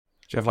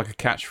you have like a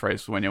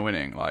catchphrase for when you're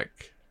winning?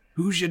 Like,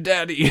 who's your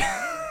daddy?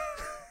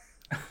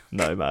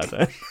 No,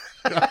 man.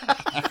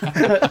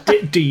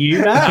 Do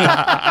you,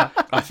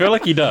 Matt? I feel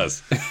like he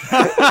does.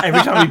 Every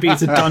time he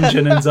beats a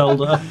dungeon in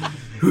Zelda,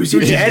 who's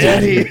your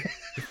daddy?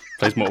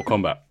 Plays Mortal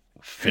Kombat.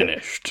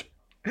 Finished.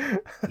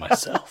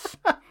 Myself.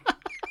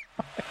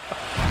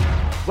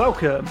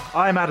 Welcome,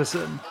 I'm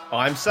Addison.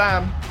 I'm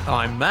Sam.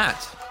 I'm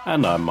Matt.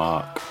 And I'm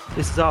Mark.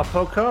 This is our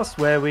podcast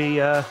where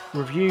we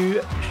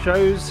review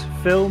shows,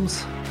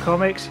 films,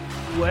 comics,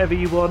 whatever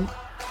you want,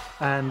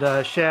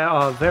 and share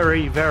our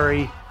very,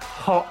 very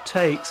hot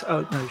takes.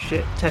 Oh, no,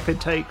 shit, tepid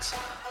takes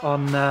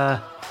on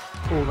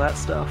all that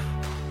stuff.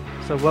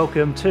 So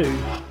welcome to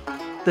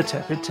the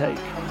Tepid Take.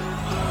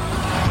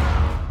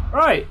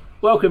 Right,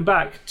 welcome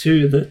back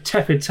to the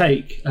Tepid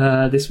Take.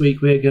 This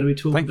week we're going to be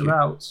talking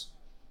about...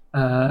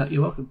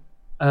 you're welcome.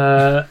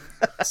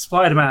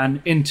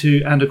 Spider-Man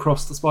Into and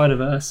Across the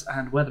Spider-Verse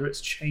and whether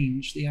it's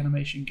changed the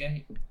animation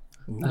game.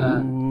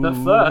 But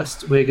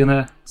first, we're going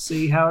to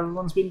see how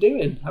everyone's been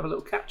doing. Have a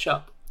little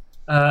catch-up.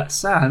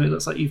 Sam, it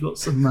looks like you've got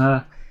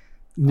some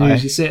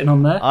news you're sitting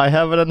on there. I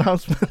have an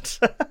announcement.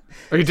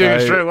 Are you doing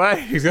it straight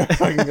away? He's going to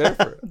fucking go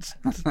for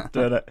it.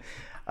 Doing it.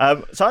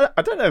 So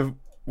I don't know if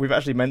we've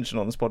actually mentioned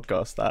on this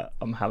podcast that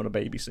I'm having a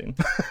baby soon.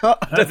 I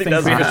don't think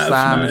that's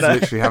Sam is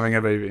literally having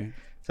a baby.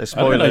 So I didn't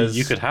know spoilers.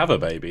 you could have a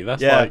baby. That's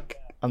Yeah, like...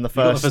 I'm the You've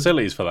got the first.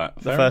 facilities for that.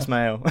 The first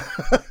male.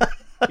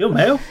 You're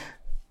male.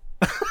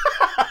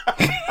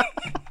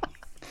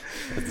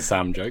 It's the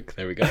Sam joke.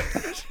 There we go.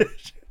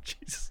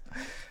 Jesus.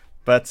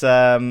 But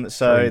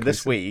so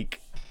this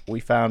week we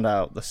found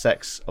out the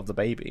sex of the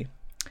baby,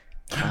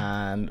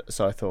 and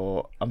so I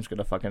thought I'm just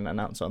gonna fucking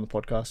announce it on the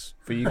podcast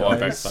for you Oh, I'm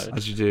very guys. excited.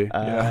 As you do.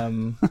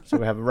 So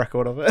we have a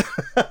record of it.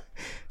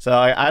 So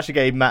I actually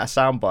gave Matt a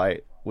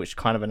soundbite which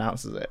kind of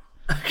announces it.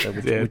 So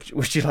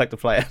would you like to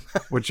play it?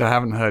 Which I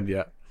haven't heard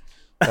yet.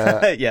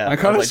 Yeah, I'm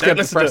kind of like, scared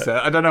don't to press listen it.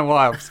 I don't know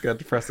why I'm scared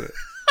to press it.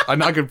 I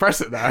know I can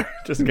press it now.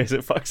 just in case it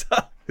fucks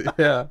up.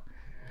 Yeah.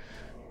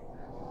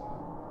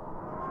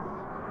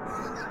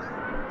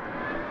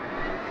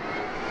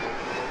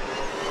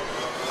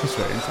 It's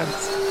very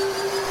intense.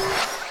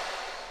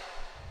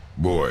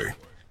 Boy.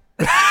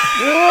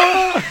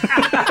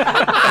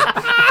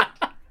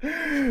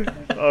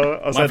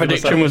 My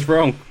prediction was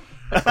wrong.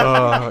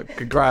 Oh,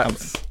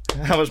 congrats.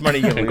 How much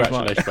money are you going to lose?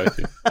 Congratulations, both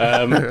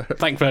of you.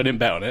 Thankfully, I didn't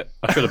bet on it.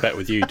 I should have bet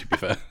with you, to be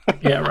fair.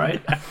 Yeah,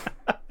 right.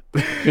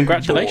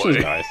 Congratulations,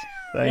 Boy. guys.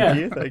 Thank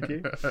you.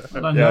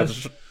 Well done, Yeah, I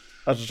guys.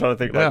 was just trying to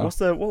think, like,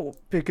 what would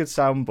be a good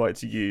soundbite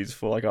to use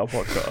for like our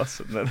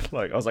podcast? And then,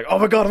 like, I was like, oh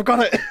my god, I've got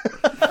it.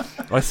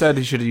 I said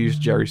he should have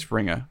used Jerry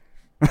Springer.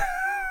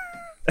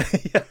 I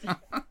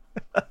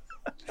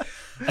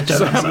don't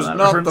Sam's understand that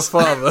not reference. the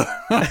father.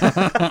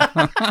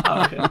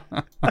 Oh, okay.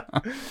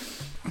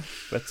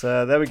 But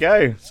there we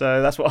go.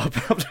 So that's what I've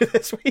been up to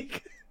this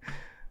week.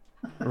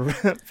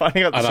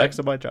 Finding out the And sex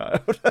of my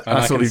child. And I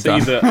That's all can you've see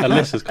done. that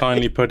Alyssa's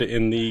kindly put it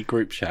in the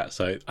group chat,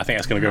 so I think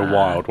that's going to go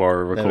wild while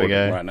we're There we recording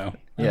go. right now.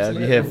 Yeah, if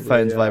you hear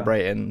phones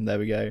vibrating, there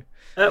we go.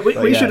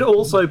 We yeah. should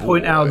also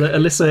point out that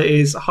Alyssa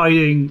is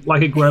hiding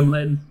like a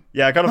gremlin.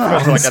 Yeah, I kind of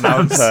forgot to like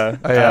announce her.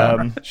 Oh,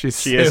 yeah. She's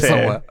she is here here.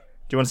 somewhere.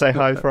 Do you want to say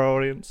hi for our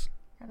audience?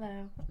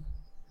 Hello.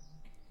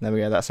 There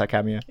we go. That's our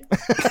cameo.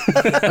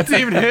 I didn't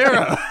even hear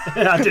her.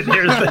 I didn't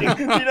hear a thing.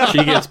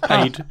 She gets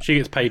paid. She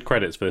gets paid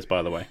credits for this,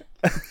 by the way.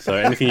 So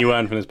anything you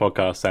earn from this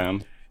podcast,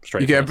 Sam,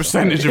 straight. You get a to us.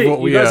 percentage of what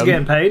You we guys are earn.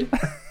 getting paid.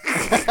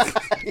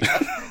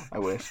 I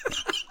wish.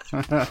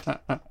 There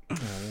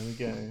we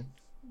go.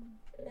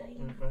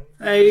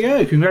 There you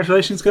go.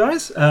 Congratulations,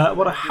 guys.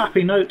 What a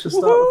happy note to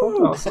start the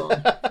podcast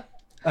on.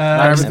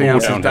 Everything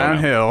else is downhill now.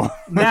 downhill.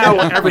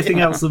 Now everything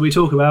else that we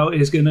talk about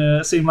is going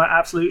to seem like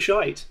absolute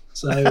shite.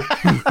 So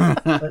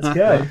let's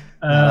go.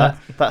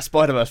 That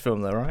Spider-Verse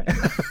film, though, right?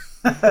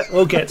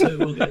 We'll get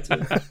to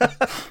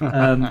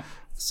it.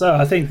 So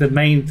I think the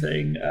main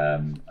thing,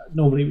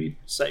 normally we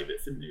save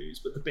it for news,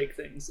 but the big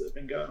things that have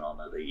been going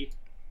on are the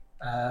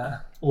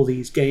all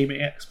these gaming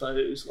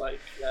expos,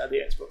 like the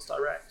Xbox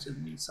Direct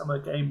and the Summer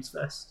Games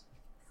Fest.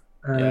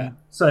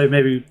 So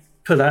maybe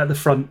put that at the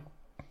front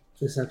of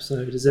this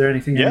episode. Is there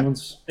anything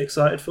anyone's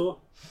excited for?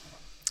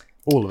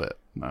 All of it.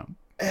 No.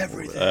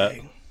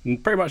 Everything.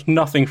 Pretty much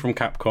nothing from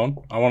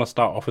Capcom. I want to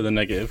start off with a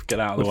negative, get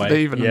out of the What did they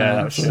way. even Yeah, that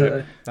announce? was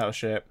shit. That was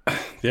shit.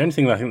 The only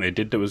thing that I think they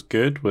did that was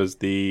good was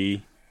they're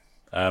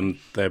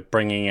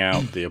bringing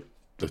out the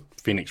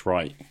Phoenix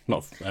Wright,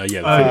 not the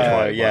Phoenix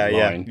Wright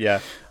line. yeah.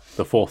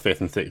 The 4th,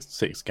 5th, and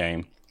 6th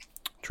game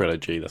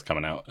trilogy that's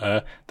coming out.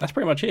 That's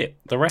pretty much it.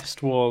 The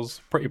rest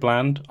was pretty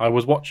bland. I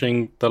was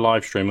watching the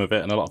live stream of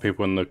it, and a lot of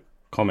people in the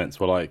comments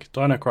were like,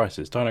 Dino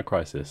Crisis, and it was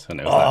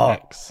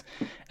that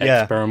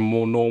X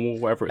Paranormal,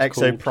 whatever it's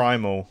Exo called.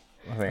 Primal.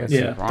 I think it's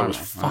Yeah. That was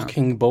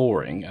fucking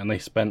boring, and they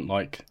spent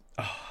like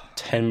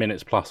 10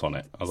 minutes plus on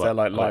it. I was that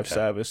like live okay.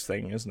 service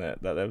thing, isn't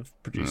it? That they've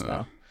produced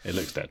now. It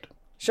looks dead.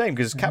 Shame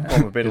because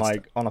Capcom have been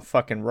like on a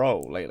fucking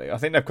roll lately. I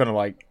think they've kind of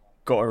like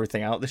got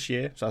everything out this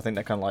year, so I think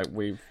they're kind of like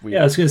we've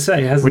Yeah, I was going to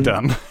say, We're hasn't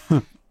done.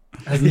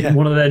 Hasn't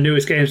one of their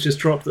newest games just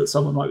dropped that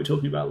someone might be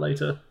talking about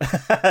later?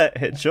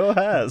 It sure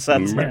has.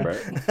 That's Remember.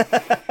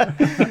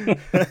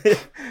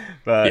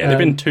 But Yeah, they've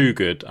been too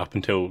good up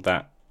until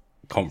that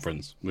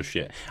conference was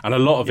shit, and a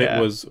lot of Yeah.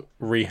 it was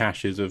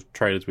rehashes of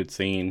trailers we'd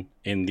seen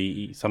in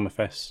the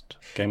Summerfest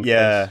Game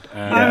Yeah. Fest.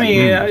 I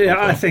mean, yeah,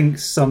 I think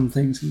some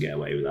things can get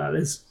away with that.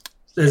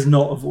 There's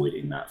not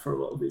avoiding that for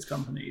a lot of these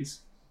companies,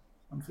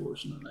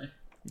 unfortunately.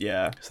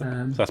 yeah, So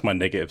that's my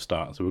negative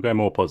start. So we'll go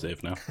more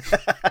positive now.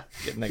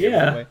 get negative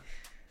Yeah.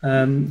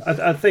 away.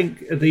 I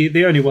think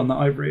the only one that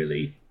I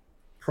really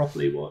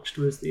properly watched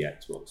was the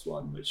Xbox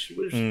one, which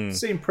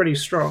seemed pretty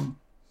strong.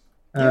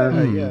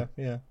 Yeah.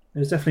 It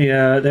was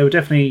definitely they would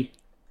definitely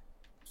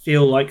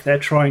feel like they're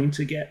trying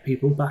to get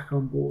people back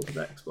on board with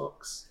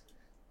Xbox.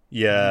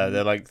 Yeah,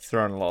 they're like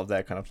throwing a lot of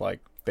their kind of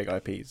like big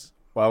IPs.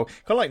 Well,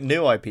 kind of like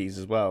new IPs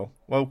as well.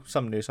 Well,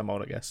 some new, some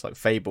old, I guess. Like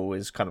Fable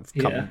is kind of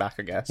coming back,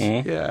 I guess.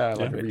 Yeah,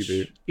 like a Which-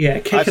 reboot. Yeah, I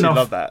actually love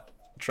kicking that.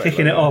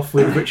 Trailer. it off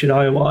with Richard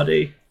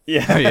Ayoade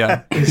Yeah,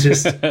 Yeah. is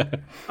just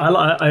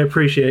I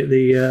appreciate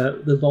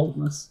the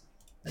boldness.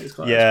 It's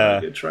quite a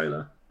good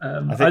trailer. I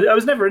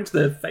was never into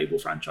the Fable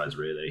franchise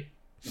really.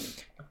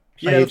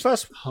 yeah. The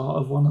first. Part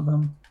of one of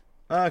them.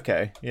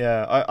 Okay,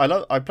 yeah.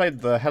 I played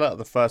the hell out of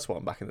the first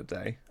one back in the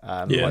day,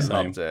 and Yeah, I same.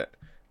 loved it.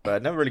 But I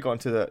never really got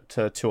into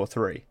to 2 or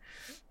 3.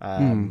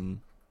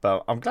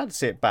 But I'm glad to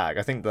see it back.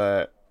 I think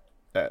that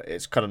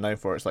it's kind of known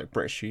for its like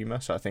British humour,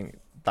 so I think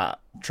that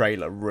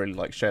trailer really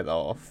like showed that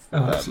off. Oh,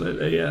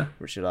 absolutely, yeah.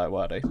 Richard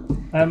Ayoade.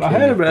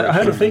 I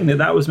heard a thing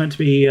that was meant to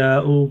be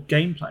all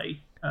gameplay,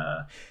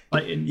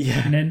 like in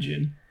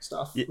engine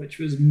stuff, which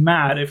was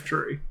mad if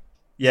true.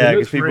 Yeah, it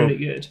because looks really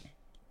good.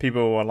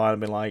 people online have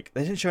been like,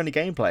 they didn't show any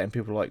gameplay, and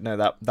people were like, no,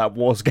 that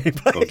was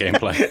gameplay. Got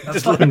gameplay.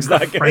 Just Fucking looks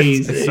that good.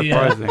 crazy.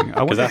 Yeah. Surprising. I Because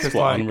wonder if that's it's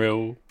what like,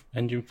 Unreal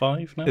Engine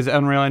 5 now? is it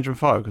Unreal Engine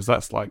 5? Because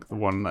that's like the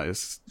one that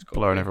is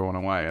blowing everyone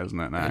away, isn't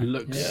it now? It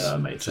looks Yeah, that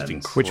makes just sense.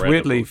 incredible. Which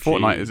weirdly, cheap.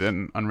 Fortnite is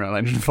in Unreal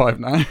Engine 5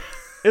 now.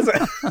 Is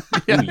it?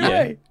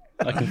 Yeah.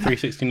 Like in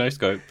 360 no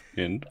scope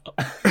in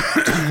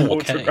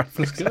 4K.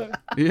 Let's go.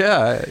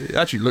 Yeah, it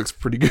actually looks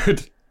pretty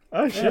good.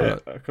 Oh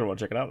shit! I kind of want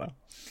to check it out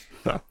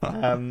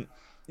now.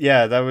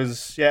 Yeah, there was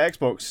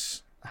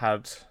Xbox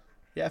had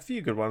a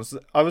few good ones.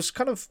 I was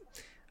kind of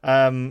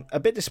a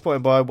bit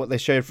disappointed by what they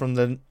showed from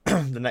the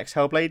the next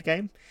Hellblade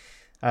game.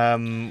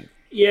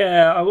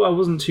 Yeah, I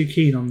wasn't too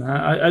keen on that.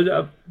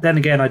 I then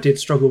again, I did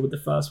struggle with the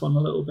first one a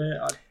little bit.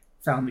 I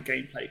found the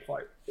gameplay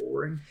quite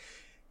boring.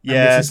 And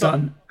Yeah, this has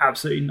done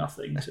absolutely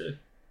nothing to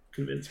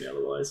convince me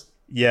otherwise.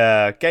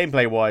 yeah.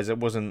 Gameplay wise, it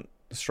wasn't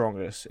the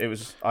strongest. It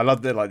was. I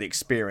loved the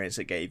experience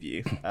it gave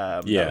you.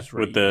 That Yeah, was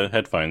really with the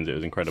headphones, it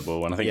was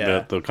incredible. And I think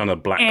Yeah. the kind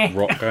of black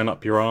rock going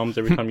up your arms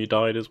every time you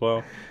died as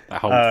well.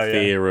 That whole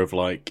fear of,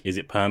 like, is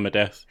it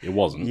permadeath? It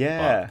wasn't.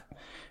 Yeah. But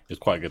it was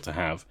quite good to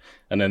have.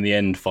 And then the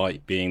end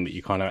fight being that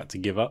you kind of had to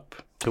give up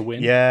to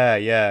win. Yeah.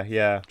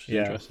 Which is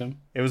interesting.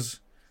 It was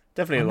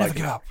definitely Never like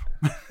give up.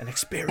 an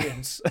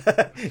experience.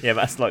 Yeah,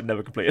 that's like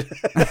never completed.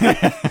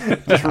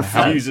 Just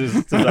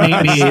refuses to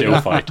die. Me Still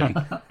either. fighting.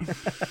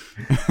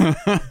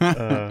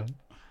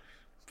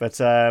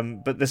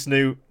 But this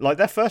new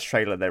their first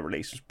trailer they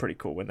released was pretty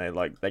cool when they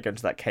go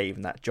into that cave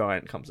and that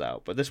giant comes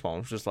out. But this one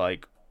was just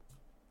like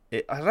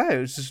I don't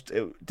know.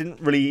 It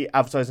didn't really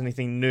advertise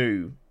anything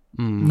new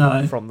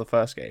No. from the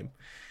first game.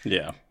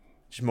 Yeah.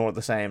 Just more of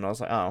the same. And I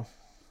was like, oh,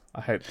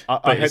 I hope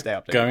But hope it's they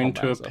update the going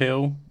combat to and stuff.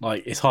 appeal.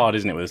 Like, it's hard,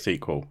 isn't it, with a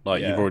sequel?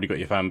 Like, Yeah. you've already got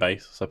your fan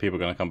base, so people are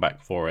going to come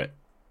back for it.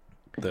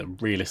 That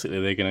realistically,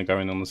 they're going to go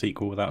in on the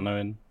sequel without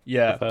knowing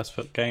Yeah, the first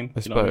game.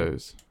 I You know what I mean?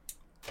 suppose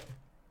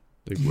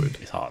they would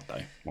It's hard,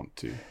 though. want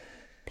to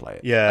play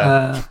it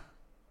yeah.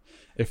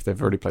 if they've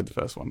already played the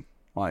first one.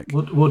 Like,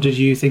 What did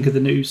you think of the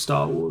new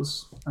Star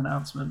Wars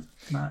announcement,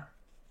 Matt?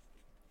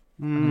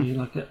 I know you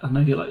like it. I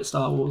know you like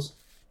Star Wars.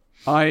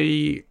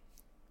 I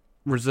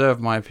reserve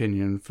my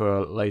opinion for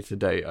a later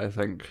date, I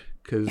think,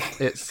 because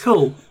it's.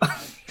 Cool.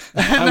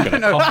 I'm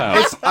going to cop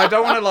out. I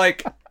don't want to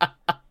like.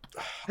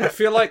 I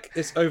feel like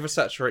it's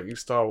oversaturating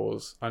Star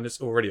Wars, and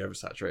it's already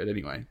oversaturated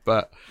anyway.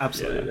 But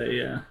Absolutely,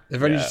 yeah.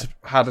 they've only just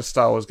had a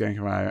Star Wars game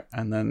come out,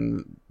 and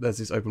then there's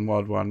this open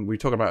world one. We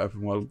talked about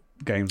open world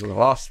games on the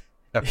last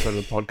episode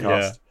of the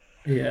podcast,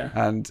 Yeah.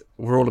 and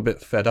we're all a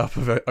bit fed up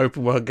of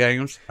open world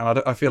games. And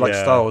I feel like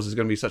Yeah. Star Wars is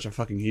going to be such a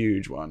fucking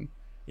huge one.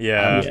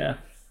 Yeah. Yeah.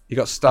 You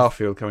got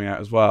Starfield coming out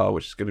as well,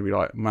 which is going to be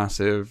like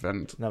massive,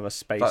 and Another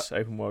space But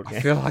open world I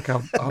game. feel like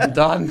I'm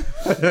done.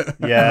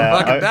 Yeah,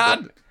 I'm fucking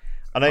done.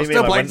 I know I'm you mean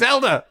still like, playing when-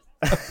 Zelda.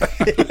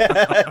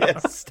 yeah,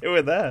 it's still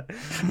in there.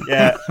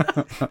 Yeah,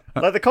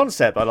 like the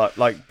concept, I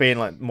like being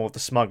like more of the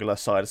smuggler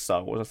side of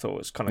Star Wars. I thought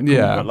was kind of cool.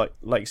 Yeah. But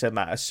like you said,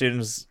 Matt, as soon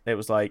as it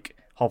was like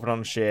hopping on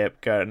a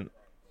ship, going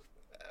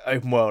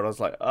open world, I was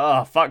like,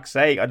 oh fuck's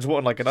sake! I just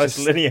want like a nice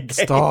linear game.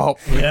 Stop.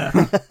 Yeah.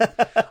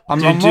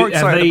 I'm have more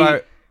excited they-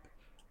 about.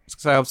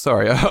 Say, I'm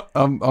sorry.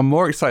 I'm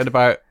more excited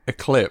about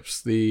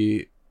Eclipse,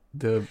 the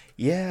more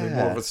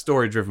Yeah, of a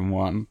story-driven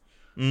one.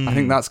 I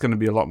think that's going to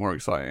be a lot more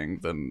exciting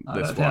than I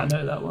this don't think I one.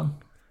 know that one.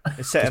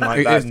 it's set in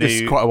like that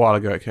It's new. quite a while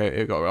ago. Okay,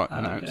 it got okay.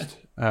 announced.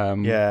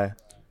 Yeah,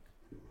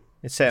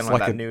 It's set in It's like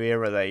like that a- new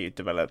era they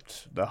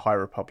developed, the High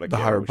Republic. The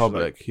era, High which is, like,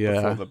 Republic,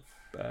 yeah.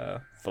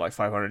 before for like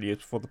 500 years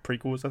before the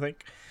prequels, I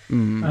think.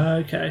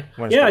 Okay.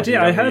 When it's Yeah, got I the did.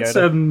 I young heard Yoda.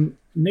 some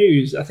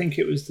news. I think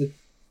it was the.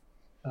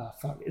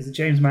 Is it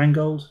James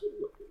Mangold?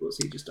 What's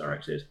he just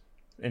directed?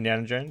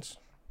 Indiana Jones.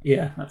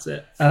 Yeah, that's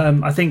it.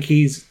 I think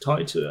he's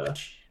tied to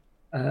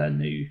a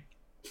new.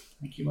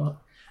 Thank you, Mark.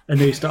 A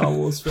new Star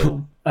Wars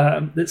film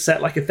that's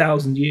set like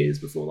 1,000 years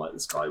before like the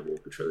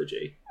Skywalker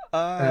trilogy,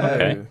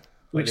 Okay.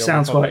 which the Old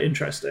sounds Republic. quite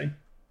interesting.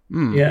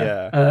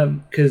 Yeah.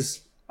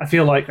 Because I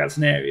feel like that's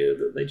an area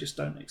that they just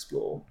don't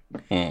explore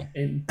Hmm.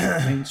 in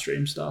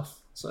mainstream stuff.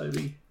 So it'd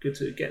be good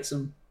to get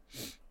some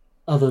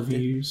other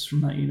views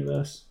from that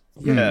universe.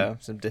 Yeah,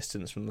 some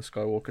distance from the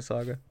Skywalker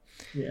saga.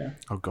 Yeah.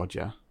 Oh god,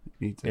 yeah.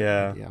 You do.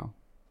 Yeah. Yeah.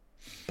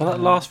 But that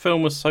last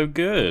film was so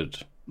good.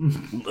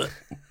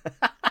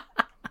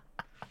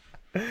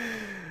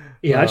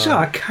 Yeah,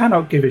 I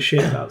cannot give a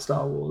shit about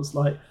Star Wars.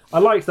 Like, I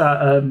like that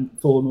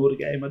Fallen Order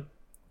game.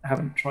 I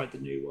haven't tried the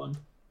new one.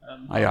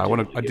 I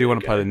do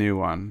want to play the new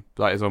one.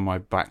 That is on my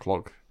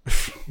backlog.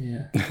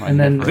 Yeah, My and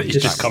then never- It's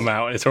just come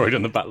out and it's already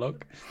on the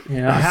backlog.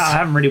 Yeah, I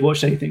haven't really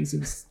watched anything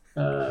since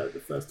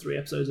the first 3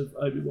 episodes of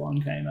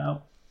Obi-Wan came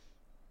out.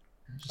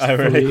 Just Oh,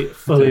 really?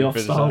 fully Didn't off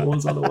finish Star that.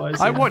 Wars.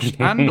 Otherwise, I yeah. watched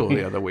Andor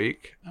the other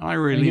week, and I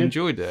really Yeah.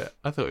 enjoyed it.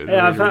 I thought it was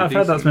Yeah, really, I've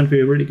heard that's meant to be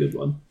a really good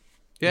one.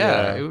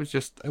 Yeah, Yeah. it was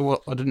just.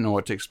 Well, I didn't know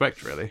what to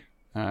expect really.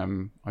 I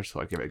just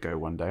thought I'd give it a go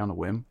one day on a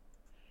whim.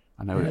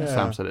 I know Yeah.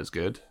 Sam said it's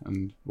good,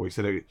 and well, he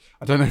said it,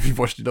 I don't know if you've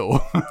watched it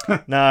all.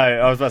 No,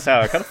 I was about to say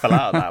I kind of fell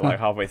out of that like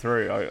halfway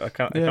through. I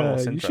kind of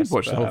lost you interest. should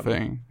watch the but, whole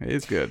thing. It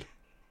is good.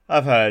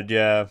 I've heard,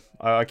 yeah.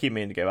 I keep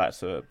meaning to get back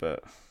to it,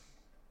 but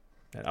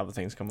then other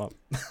things come up.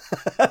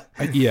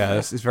 Yeah,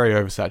 it's very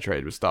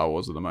oversaturated with Star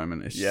Wars at the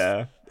moment. It's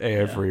Yeah.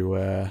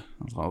 everywhere.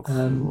 I was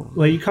like,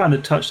 Well, you kind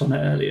of touched on it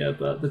earlier,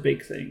 but the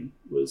big thing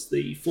was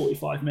the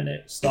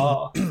 45-minute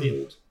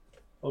Starfield.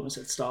 I almost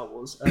said Star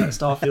Wars.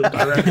 Starfield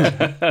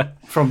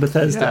direct from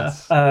Bethesda.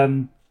 Yes.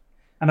 And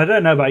I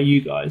don't know about you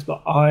guys,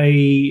 but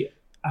I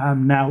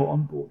am now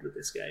on board with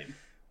this game.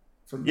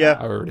 From Yeah.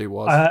 I already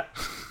was.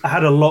 I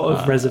had a lot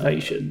of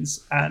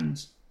reservations,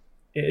 and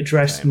it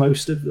addressed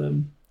most of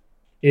them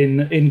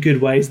in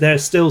good ways.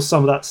 There's still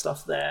some of that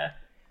stuff there,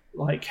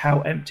 like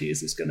how empty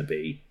is this going to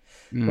be?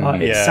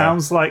 But it Yeah.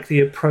 sounds like the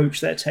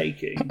approach they're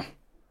taking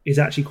is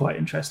actually quite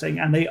interesting,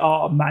 and they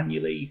are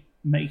manually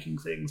making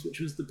things, which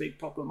was the big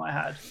problem I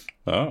had.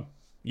 Oh.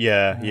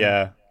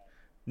 Yeah.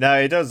 No,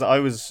 it does. I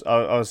was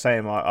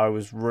saying I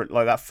was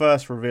like that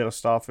first reveal of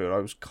Starfield. I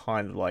was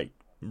kind of like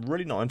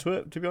really not into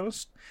it, to be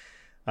honest.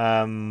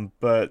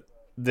 But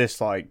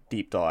this like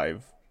deep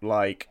dive,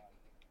 like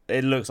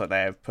it looks like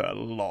they have put a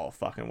lot of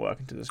fucking work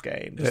into this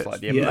game. Just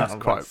like the Yeah, amount it's of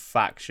quite- like,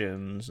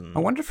 factions and I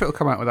wonder if it'll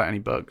come out without any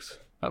bugs.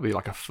 That'd be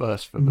like a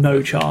first for No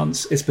Bethesda.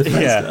 chance. It's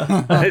Bethesda.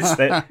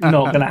 It's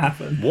not going to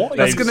happen. What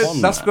That's is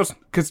on that's that?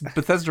 because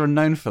Bethesda are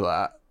known for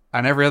that,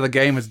 and every other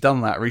game has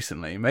done that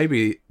recently.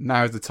 Maybe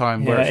now is the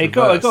time where Yeah, it's it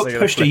got reversed. They're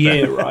pushed a gonna flip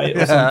year, right,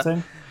 or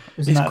something.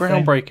 It's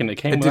groundbreaking. It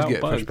came It did without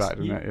get bugs. pushed back,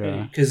 didn't it?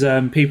 Yeah.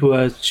 Because people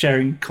were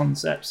sharing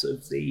concepts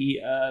of the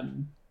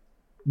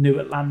New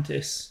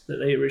Atlantis that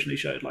they originally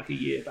showed like a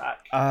year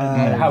back,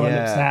 and how it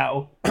looks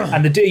now.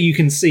 And you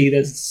can see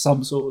there's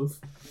some sort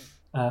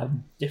of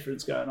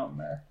difference going on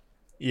there.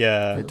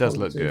 yeah. It does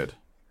look positive. good.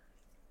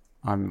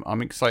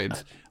 I'm excited.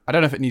 I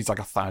don't know if it needs like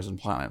 1,000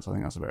 planets. I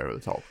think that's a bit over the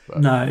top.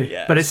 But No,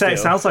 Yeah, but it still.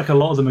 sounds like a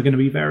lot of them are going to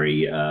be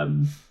very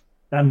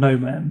that No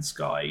Man's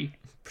Sky.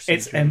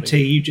 It's Procedurally.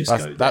 empty. You just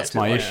go. that's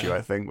there my to, issue,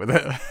 I think, with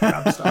it.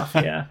 grab stuff.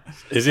 Yeah,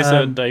 Is this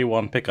a day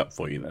one pickup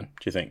for you then? Do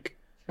you think?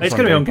 it's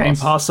going to be on Game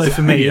Pass. So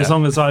for me, Yeah. as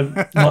long as I'm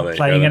there not you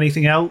playing go then.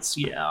 anything else,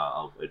 yeah,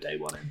 I'll go day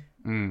one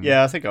in.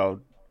 Yeah, I think I'll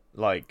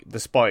like,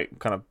 despite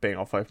kind of being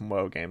off open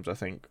world games, I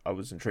think I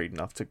was intrigued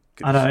enough to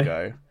give I this a know.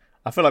 go.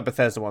 I feel like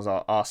Bethesda ones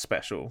are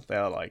special. They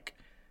are like,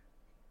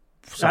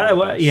 some of the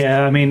Well, best.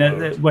 yeah, I mean,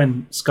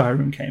 when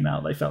Skyrim came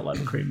out, they felt like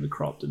the cream of the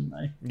crop, didn't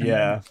they?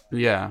 Yeah,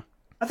 Yeah.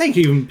 I think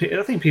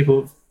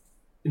people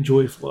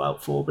enjoy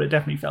Fallout 4, but it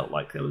definitely felt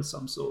like there was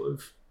some sort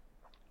of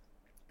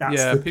that's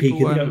Yeah, the peak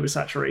people of the weren't-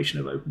 oversaturation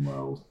of open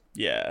world.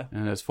 yeah.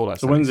 And there's Fallout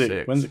So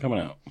 76. when's it coming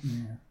out?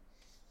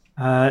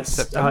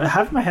 September? I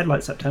have in my head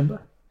like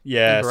September.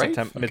 Yeah, Great.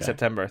 September,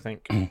 mid-September, I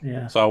think.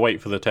 Yeah, So I'll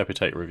wait for the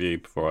Tepitate review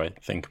before I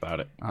think about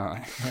it.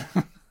 Alright.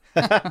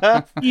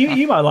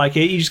 you might like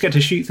it. You just get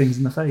to shoot things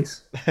in the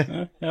face.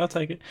 Yeah, I'll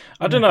take it.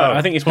 I don't know.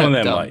 I think it's one of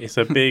them. Done. Like,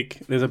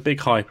 there's a big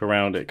hype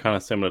around it, kind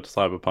of similar to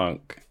Cyberpunk.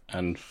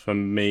 And for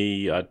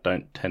me, I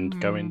don't tend to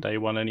go in day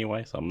one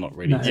anyway, so I'm not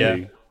really No.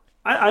 too.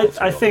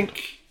 I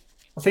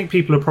think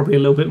people are probably a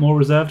little bit more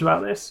reserved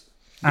about this,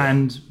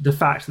 and the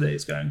fact that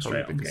it's going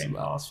straight on because Game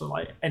of that. Pass for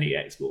like any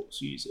Xbox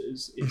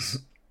users is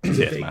a Yeah,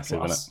 it's big massive,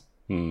 plus.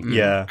 isn't it?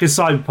 Yeah. Because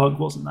Cyberpunk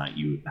wasn't that.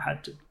 You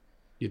had to.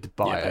 You had to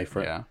buy Yeah, pay it,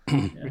 for it.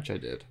 yeah. Which I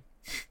did.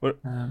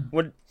 What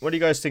do you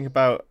guys think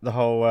about the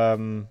whole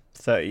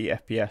 30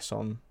 FPS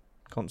on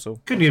console?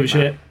 Couldn't give a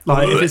shit.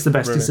 Like if it's the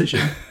best Really?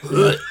 decision.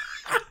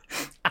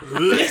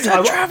 It's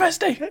a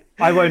travesty.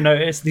 I won't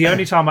notice. The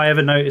only time I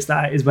ever notice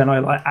that is when I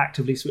like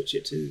actively switch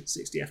it to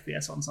 60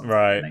 FPS on something,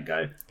 Right. and then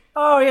go,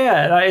 "Oh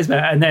yeah, that is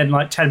better." And then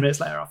like 10 minutes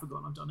later, I've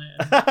forgotten I've done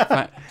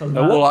it. Doesn't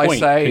matter. All I point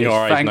say can is your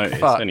eyes thank notice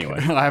fuck. anyway?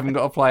 I haven't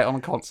got to play it on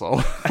a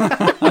console.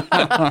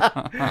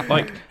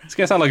 Like, it's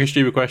gonna sound like a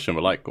stupid question,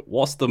 but like,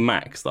 what's the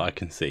max that I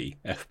can see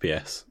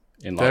FPS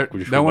in like?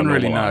 No one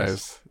really normal eyes?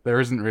 knows. There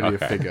isn't really a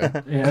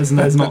figure. Yeah,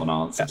 there's not an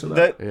answer to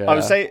that. I Yeah.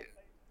 would say,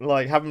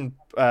 like, having,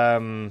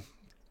 I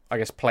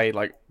guess, played,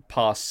 like,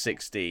 past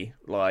 60,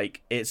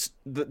 like, it's...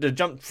 The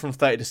jump from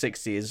 30 to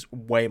 60 is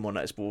way more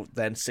noticeable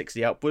than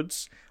 60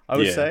 upwards, I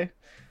would Yeah. say.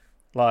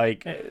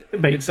 Like, It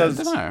makes does,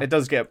 sense. I don't know. it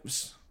does get...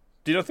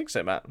 Do you not think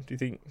so, Matt? Do you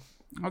think...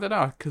 I don't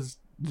know, because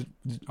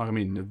I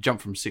mean, the jump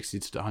from 60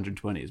 to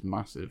 120 is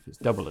massive. It's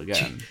double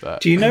again.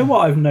 But Do you know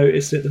what I've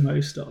noticed it the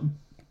most on?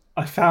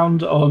 I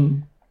found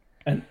on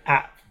an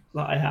app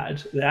that I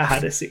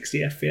had a 60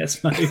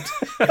 FPS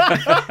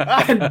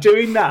mode. And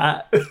doing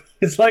that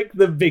is like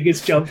the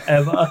biggest jump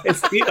ever.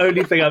 It's the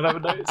only thing I've ever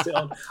noticed it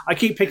on. I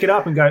keep picking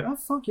up and going, oh,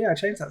 fuck yeah, I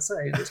changed that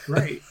setting. It's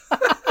great.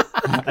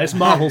 It's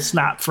Marvel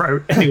Snap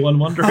for anyone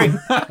wondering.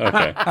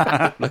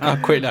 Okay. Look how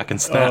quickly I can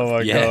snap. Oh,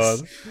 my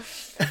yes.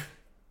 God.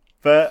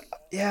 But,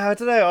 yeah, I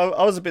don't know.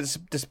 I was a bit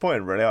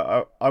disappointed, really.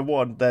 I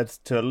wanted there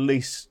to at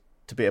least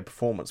to be a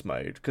performance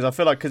mode. Because I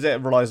feel like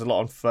it relies a lot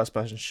on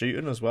first-person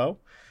shooting as well.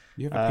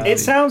 you have a It PC.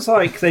 sounds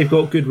like they've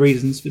got good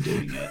reasons for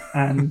doing it,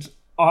 and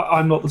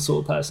I'm not the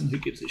sort of person who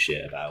gives a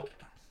shit about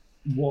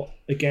what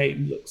a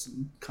game looks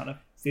and kind of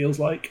feels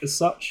like as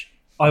such.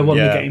 I want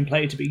Yeah. the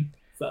gameplay to be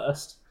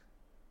first.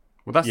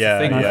 Well, that's Yeah, the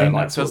thing. yeah. Yeah. I think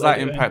Like, that's does what they're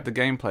that doing. impact the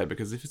gameplay?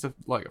 Because if it's a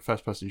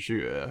first-person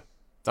shooter,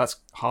 that's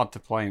hard to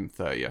play in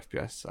 30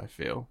 FPS. I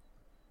feel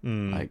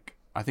like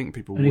I think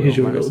people Only will because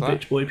you're a notice little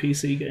that. bitch boy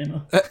PC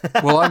gamer.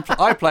 Well,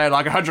 I play at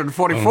like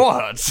 144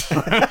 hertz.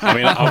 I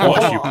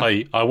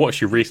mean, I watched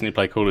you recently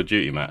play Call of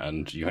Duty, Matt,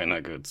 and you ain't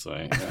that good. So,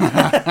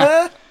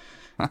 yeah.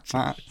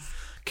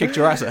 Kicked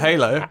your ass at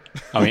Halo.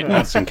 I mean,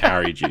 Anson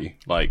carried you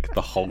like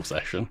the whole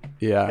session.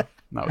 Yeah,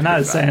 that was And that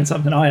pretty is saying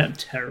something. I am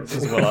terrible.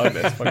 Well, I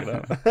missed.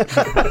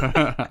 Fucking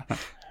hell.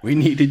 We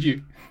needed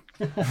you.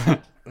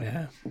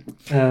 Yeah.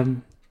 But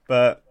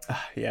But,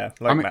 yeah.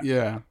 bad. Like I mean, Matt.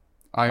 yeah,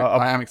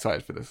 I am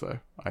excited for this though.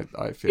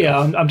 I feel. yeah,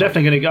 I'm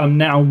definitely going to go. I'm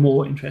now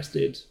more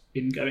interested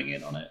in going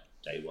in on it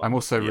day one. I'm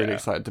also really Yeah.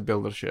 excited to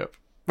build a ship.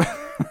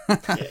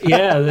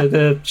 Yeah,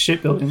 the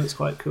shipbuilding looks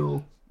quite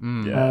cool.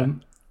 Yeah.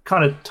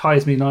 Kind of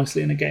ties me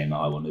nicely in a game that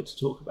I wanted to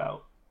talk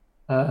about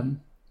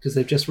because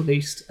they've just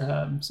released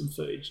some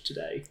footage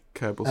today.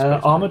 Kerbal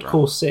Space Armored Program.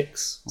 Core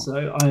 6.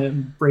 So I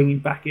am bringing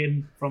back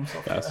in From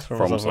Software. That's From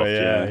from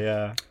software, software.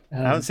 yeah.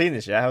 I haven't seen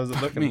this yet. How's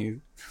it looking? Me.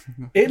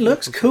 It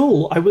looks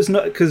cool. I was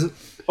not because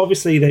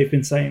obviously they've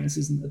been saying this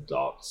isn't a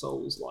Dark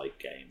Souls like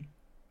game,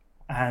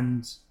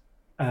 and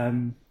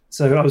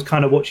so I was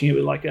kind of watching it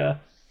with like I'm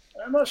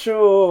not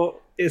sure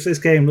if this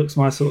game looks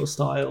my sort of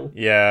style,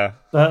 Yeah.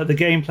 but the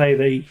gameplay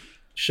they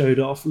showed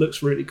off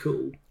looks really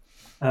cool,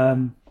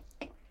 and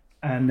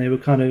they were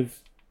kind of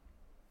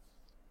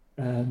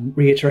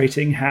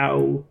reiterating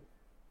how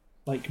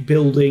like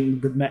building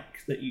the mech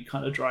that you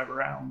kind of drive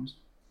around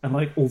and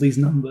like all these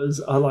numbers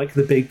are like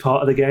the big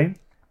part of the game.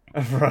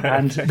 Right.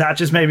 And that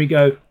just made me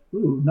go,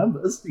 ooh,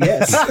 numbers,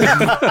 yes.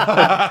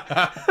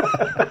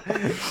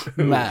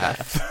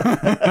 Math.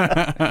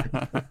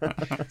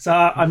 So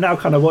I'm now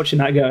kind of watching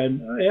that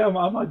going, oh yeah,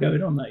 I might go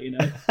in on that, you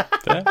know.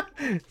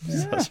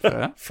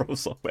 Fair. From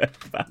software.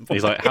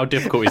 He's like, how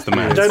difficult is the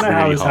math? I don't It's know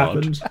how really this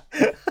hard.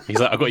 happened. He's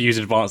like, I've got to use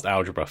advanced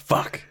algebra.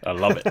 Fuck, I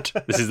love it.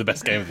 This is the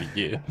best game of the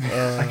year.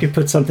 I could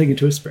put something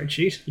into a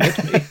spreadsheet.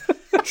 Let me.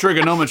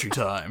 Trigonometry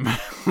time.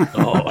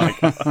 Oh my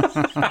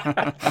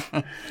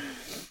God.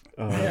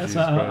 Yeah, so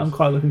I'm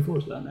quite looking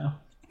forward to that now.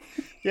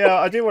 Yeah,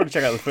 I do want to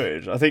check out the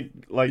footage. I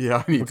think, like,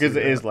 Yeah, I need because to,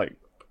 it is like,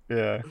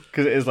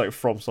 because it is like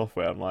From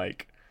Software. I'm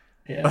like,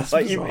 Yeah.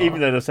 even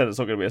though they said it's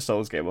not going to be a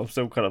Souls game, I'm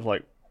still kind of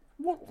like,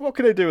 what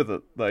can they do with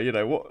it? Like, you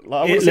know, what? Like,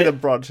 I want It to see li- them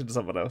branch into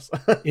something else.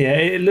 Yeah,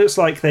 it looks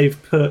like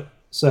they've put.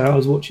 So I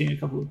was watching a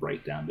couple of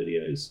breakdown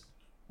videos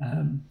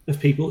of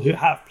people who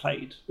have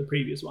played the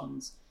previous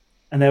ones,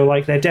 and they were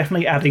like, they're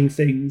definitely adding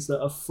things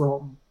that are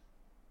from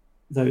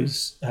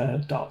those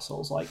Dark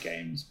Souls-like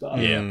games, but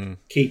Yeah.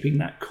 keeping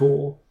that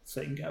core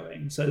thing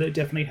going. So they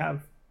definitely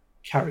have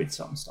carried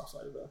some stuff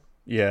over.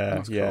 Yeah,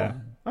 That's yeah.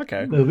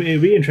 Okay. It'll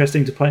be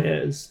interesting to play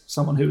it as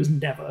someone who has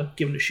never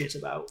given a shit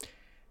about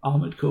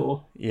Armored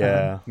Core.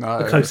 Yeah. No,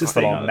 The closest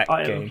thing full-on mech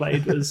I ever game.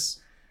 played was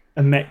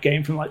a mech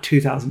game from like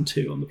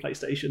 2002 on the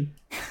PlayStation.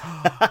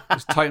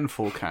 Does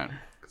Titanfall count?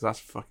 Because that's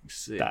fucking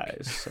sick. That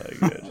is so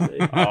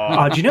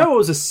good. Do you know what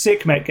was a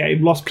sick mech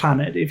game? Lost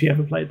Planet, if you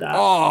ever played that.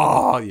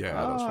 Oh yeah,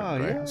 that's Oh,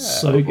 fucking great. yeah.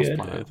 So Lost good.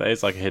 Planet. That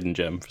is like a hidden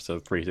gem for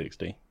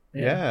 360.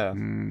 Yeah.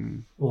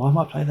 Well, I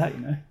might play that, you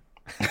know.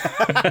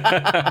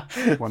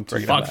 1, 2,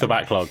 Fuck the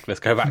backlog. Let's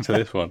go back to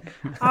this one.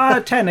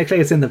 Technically,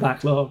 it's in the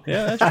backlog.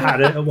 Yeah, I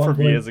had it at one From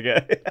point. years ago.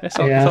 It's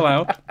Yeah.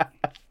 allowed.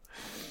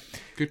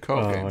 Good call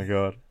Oh game. my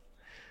god.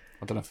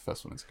 I don't know if the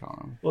first one is. I can't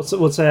remember.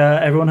 What's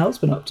everyone else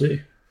been up to?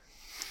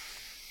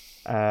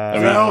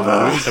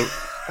 Zelda!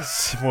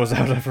 More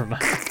Zelda from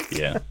Matt.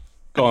 Yeah.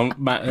 Go on,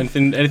 Matt.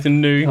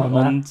 Anything new Go on,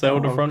 on Matt.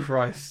 Zelda Oh, front?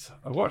 Christ.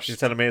 I watched She's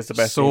telling me it's the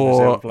best game he's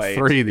ever Saw played.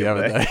 3 the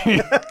other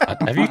day.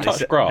 Have you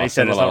touched grass He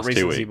said in the it's not last 2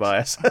 recency weeks?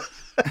 bias.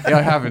 Yeah,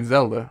 I have in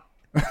Zelda.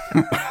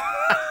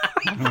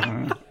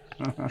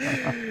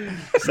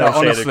 No,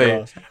 honestly,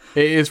 it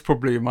is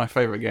probably my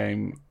favourite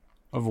game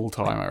of all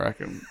time, I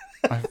reckon.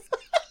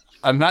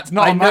 And that's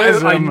not I a know,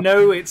 I Mattism.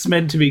 know it's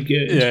meant to be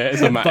good. Yeah,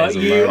 it's a But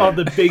Mattism, you though. are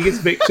the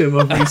biggest victim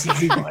of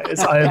recency bias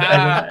I have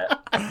ever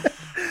met.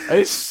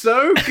 It's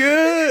so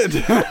good.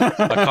 I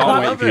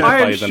can't wait for you to I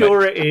am play the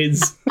sure it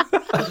is. next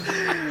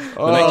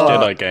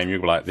Jedi game.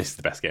 You'll be like, this is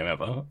the best game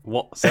ever.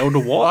 What? Zelda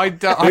what? I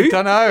don't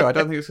know. I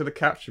don't think it's going to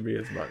capture me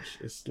as much.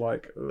 It's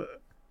like...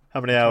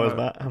 How many hours, I'm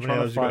Matt? How many trying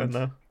to hours you got in find-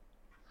 there?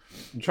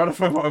 I'm trying to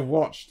find what I've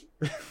watched.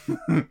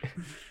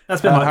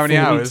 That's been like How many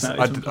 4 hours? weeks now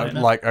he's been playing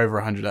it. Like over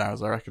 100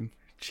 hours, I reckon.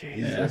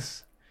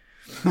 Jesus.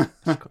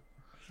 That's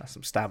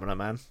some stamina,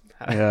 man.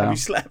 Yeah. Have you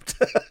slept?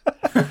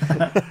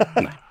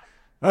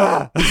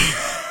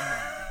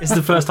 It's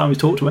the first time we've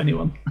talked to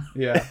anyone.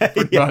 Yeah,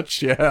 pretty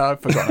much. Yeah,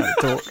 I've forgotten how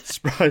to talk.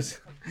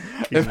 Surprise.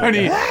 If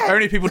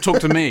only people talk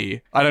to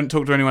me, I don't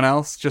talk to anyone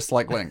else, just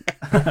like Link.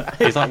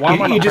 He's like, why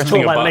am I You not just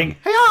pressing talk a like button?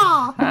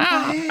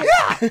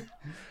 Link.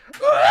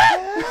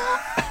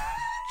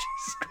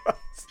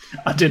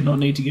 I did not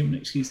need to give an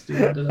excuse to do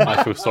that, did I?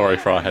 I feel sorry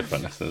for our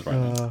headphone listeners right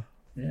now.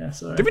 Yeah,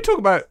 sorry. Did we talk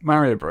about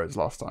Mario Bros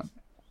last time?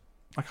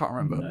 I can't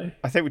remember. No.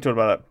 I think we talked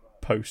about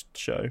that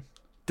post-show.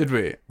 Did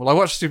we? Well, I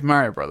watched Super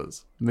Mario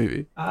Brothers the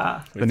movie,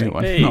 Ah, the new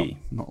one. Hey.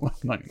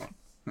 Not 91.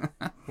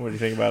 What do you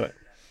think about it?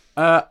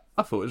 I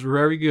thought it was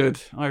very good.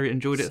 I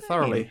enjoyed it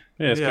thoroughly.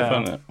 Yeah, it's good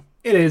fun, isn't it?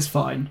 it is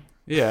fine.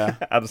 Yeah,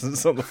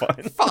 Addison's on the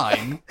fine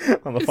fine.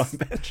 on the fine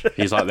bench.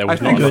 He's like, there I was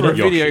think not for a enough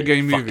Yoshi. video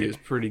game Fuck movie, it. it's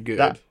pretty good.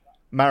 That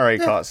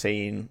Mario Kart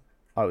scene,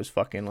 I was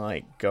fucking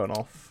like going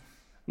off.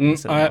 I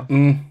see, I have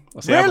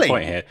Really? a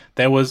point here.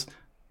 There was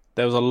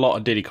a lot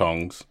of Diddy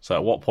Kongs. So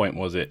at what point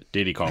was it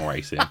Diddy Kong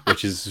Racing,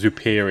 which is a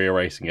superior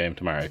racing game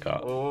to Mario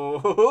Kart?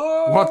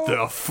 What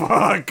the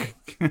fuck?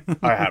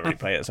 I haven't really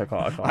played it, so I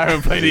can't. I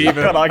haven't played it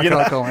either. Can't argue I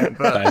can't that. comment,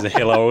 but That is a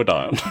hill I will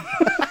die on.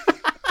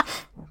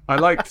 I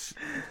liked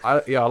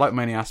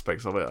many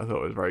aspects of it. I thought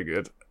it was very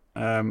good.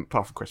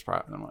 Apart from Chris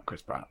Pratt, I don't like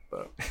Chris Pratt,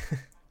 but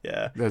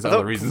Yeah, There's I other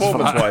thought reasons for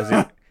that.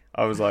 performance-wise,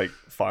 I was like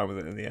fine with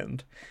it in the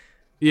end.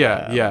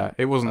 yeah,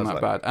 it wasn't I was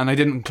that like- bad. And they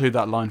didn't include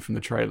that line from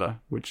the trailer,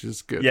 which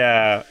is good.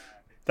 Yeah,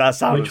 that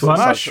sounded Which one?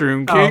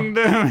 Mushroom Oh.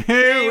 Kingdom,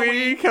 here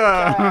we come.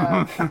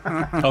 I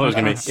thought it was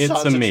going to be, it's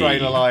such a me.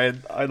 trailer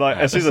line. I like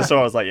as soon as I saw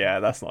it, I was like, yeah,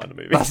 that's not in the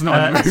movie. That's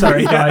not in the movie.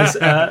 Sorry, guys.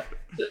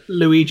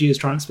 Luigi is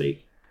trying to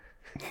speak.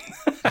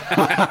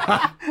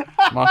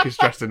 Mark is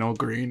dressed in all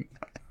green.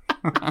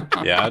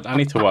 Yeah, I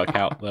need to work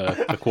out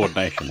the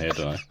coordination here,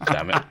 don't I?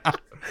 Damn it.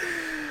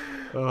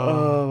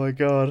 Oh my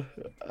god.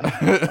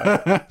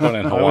 Gone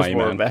in I was Hawaii,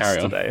 more man. a mess Carry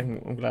on. today.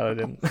 I'm glad I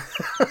didn't.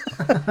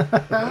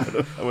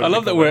 I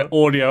love that we're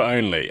audio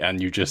only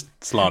and you just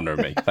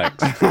slandering me.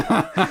 Thanks.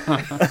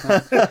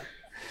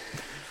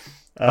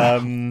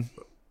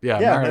 Yeah, Yeah,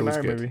 Mario the was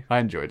Mario good. movie. I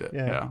enjoyed it.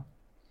 Yeah. Yeah.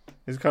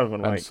 It's kind of one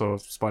of And like saw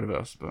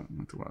Spider-Verse, but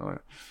we'll talk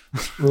about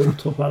that We'll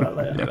talk about that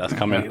later. Yeah, that's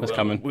coming. That's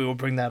coming. we will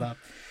bring that up.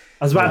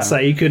 I was about to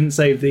say you couldn't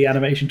save the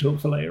animation talk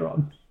for later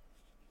on.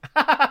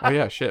 Oh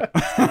yeah, shit.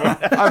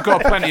 I've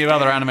got plenty of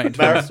other animated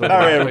films. so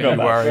Mario don't will you come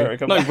back. worry. Mario will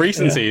come No, back.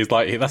 recency is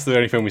like, that's the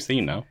only film we've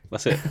seen now.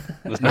 That's it.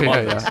 There's no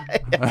others.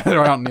 Yeah.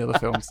 There aren't any other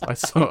films. I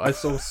saw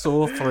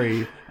Saw 3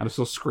 and I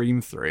saw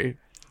Scream 3.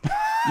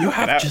 You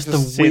have Out just just the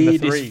seeing the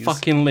weirdest threes.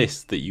 fucking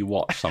list that you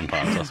watch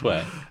sometimes, I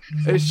swear.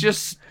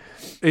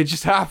 It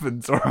just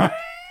happens, alright?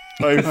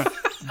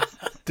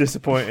 Both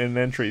disappointing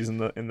entries in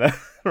there.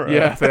 Right.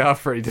 Yeah, they are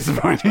pretty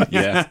disappointing.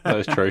 Yeah, that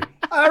is true.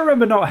 I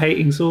remember not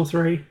hating Saw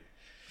 3.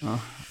 I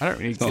don't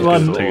really not The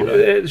one, good too,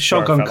 though.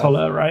 shotgun Sorry, fella.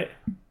 collar, right?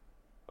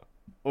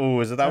 Oh,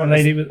 is it that The one?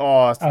 lady with-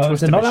 Oh, it's the Oh, is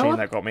Twister it not that machine one?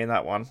 that got me in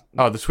that one.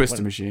 Oh, the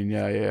Twister machine,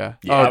 yeah. Yeah,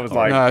 oh, I was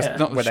like, no, it's Yeah.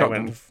 not the when they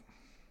shotgun. went.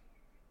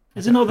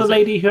 Is it not the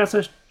lady who has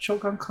a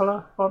shotgun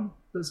collar on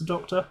that's a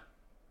doctor?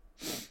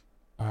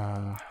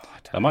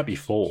 That might be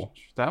 4.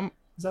 That,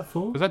 Is that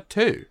 4? was that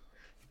 2?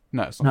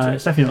 No, it's not No, 2.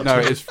 it's definitely not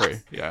No, 2. it is 3.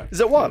 Yeah. Is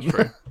it one?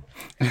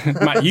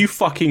 Matt, you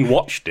fucking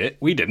watched it.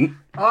 We didn't.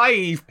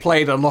 I've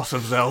played a lot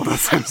of Zelda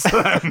since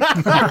then.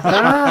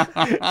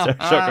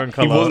 Shotgun He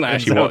collar wasn't in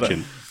actually Zelda.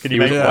 watching. Can He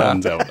you was make Yeah.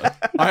 playing Zelda.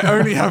 I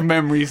only have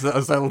memories that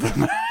are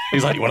Zelda.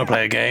 He's like, you want to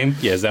play a game?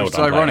 Yeah, Zelda. It's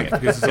I'm playing ironic it.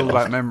 because it's all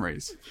about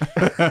memories.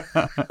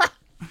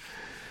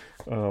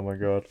 Oh my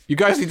god. You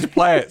guys need to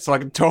play it so I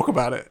can talk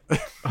about it.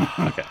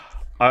 Okay.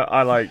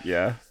 I like,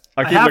 yeah.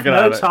 I I keep have looking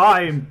no at it.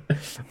 time.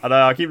 I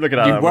know. I keep looking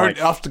at it. You I'm won't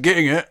like, after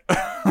getting it.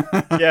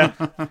 yeah.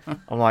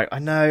 I'm like, I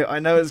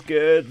know it's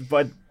good,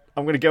 but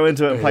I'm gonna go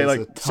into it and play It is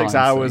like a 6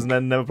 time hours sink. and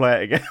then never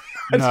play it again.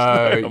 No,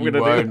 I'm you gonna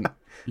do won't.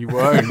 You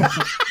won't.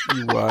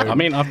 You won't. I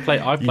mean, I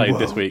played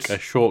this won't. week a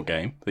short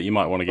game that you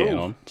might want to get in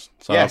Ooh. on.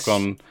 So Yes, I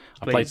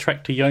played please.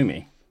 Trek to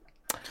Yomi,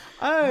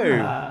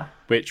 Oh,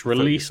 which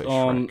released say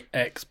on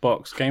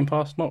Xbox Game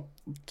Pass not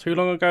too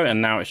long ago,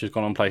 and now it's just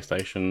gone on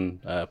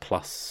PlayStation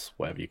Plus,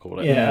 whatever you call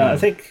it. Yeah,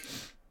 I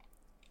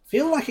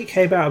feel like it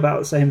came out about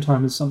the same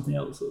time as something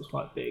else that was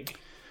quite big.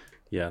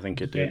 Yeah, I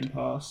think it Game did.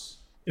 Pass.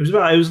 It was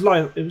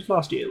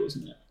last year,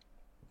 wasn't it?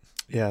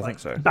 Yeah, I think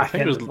so. Back I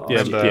think end it of was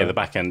last year. the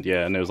back end,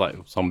 and it was like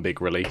some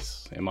big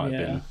release. It might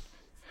have been.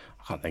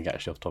 I can't think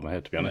actually off the top of my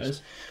head, to be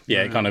honest.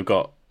 Yeah, it kind of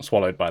got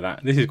swallowed by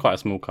that. This is quite a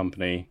small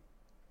company.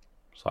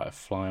 It's like a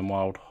Flying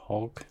Wild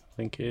Hog, I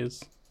think it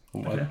is.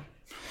 Okay.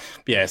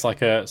 Yeah, it's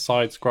like a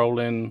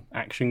side-scrolling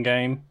action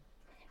game.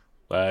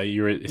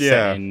 It's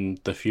set in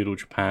the feudal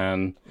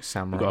Japan.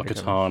 Samurai You've got a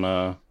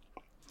katana.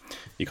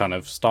 You kind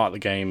of start the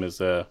game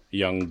as a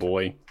young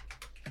boy,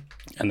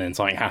 and then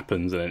something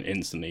happens, and then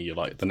instantly you're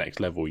like the next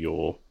level.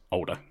 You're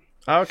older.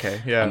 Oh,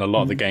 okay, yeah. And a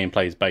lot of the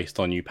gameplay is based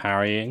on you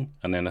parrying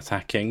and then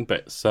attacking,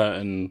 but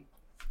certain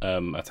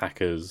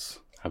attackers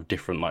have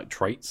different like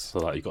traits. So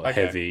like you've got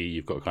heavy,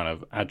 you've got kind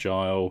of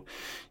agile,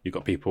 you've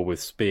got people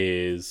with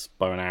spears,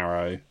 bow and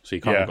arrow. So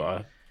you kind of got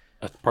to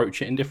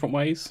approach it in different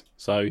ways.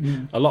 So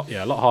a lot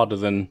harder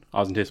than I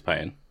was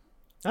anticipating.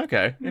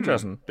 Okay,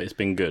 interesting. But it's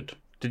been good.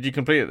 Did you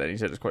complete it then? You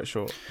said it's quite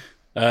short.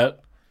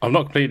 I've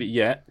not completed it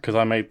yet because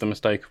I made the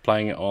mistake of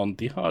playing it on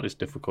the hardest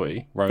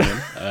difficulty, Ronin.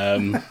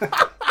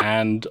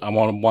 And I'm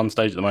on one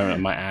stage at the moment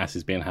and my ass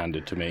is being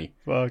handed to me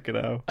Fucking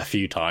hell. a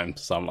few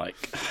times. So I'm like...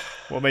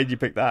 What made you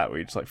pick that? Were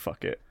you just like,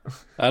 fuck it?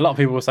 A lot of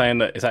people were saying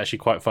that it's actually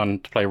quite fun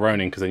to play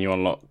Ronin because then you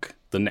unlock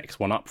the next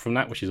one up from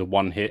that, which is a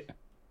one hit.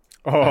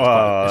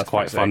 It's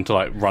quite fun to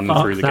like run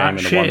through the game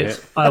in a one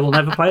hit. I will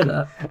never play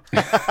that.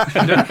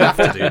 You don't have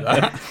to do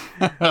that.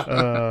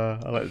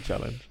 I like the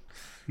challenge.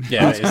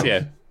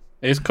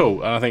 It's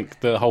cool, and I think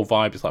the whole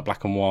vibe is like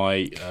black and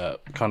white.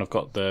 Kind of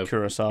got the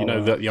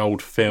Kurosawa. the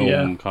old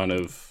film kind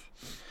of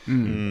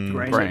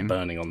Grain.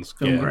 burning on the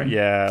screen. Film grain.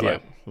 Yeah,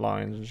 like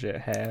lines and shit,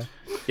 hair.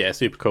 Yeah,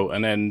 super cool.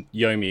 And then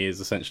Yomi is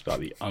essentially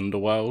like the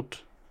underworld.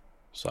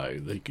 So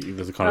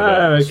there's a kind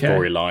of a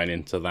storyline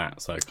into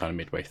that. So kind of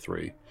midway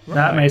through.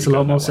 That makes a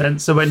lot more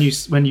sense. So when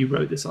you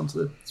wrote this onto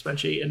the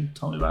spreadsheet and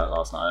told me about it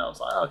last night, I was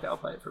like, okay, I'll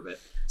play it for a bit.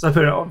 So I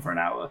put it on for an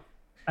hour,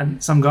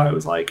 and some guy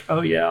was like,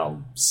 "Oh yeah,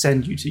 I'll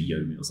send you to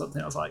Yomi or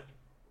something." I was like,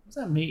 "What does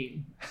that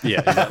mean?" Yeah.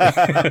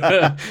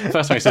 Exactly.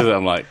 First time he says it,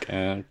 I'm like,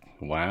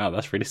 wow,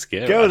 that's really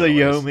scary. Go to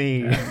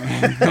Yomi.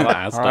 All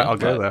right, I'll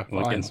go there.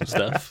 We'll get some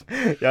stuff.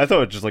 Yeah, I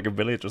thought it was just like a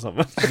village or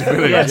something.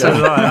 Yeah, so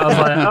did I. I was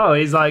like, "Oh,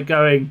 he's like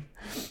going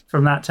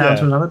from that town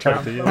to another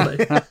town."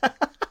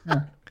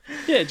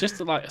 Yeah, just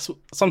like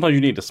sometimes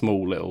you need a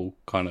small little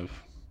kind of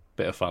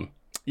bit of fun.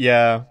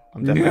 Yeah,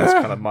 I'm definitely that's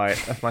kind of my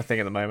thing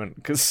at the moment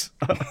because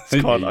I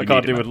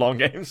can't do with long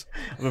games.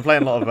 I've been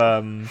playing a lot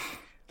of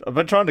I've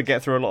been trying to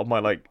get through a lot of my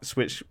like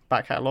Switch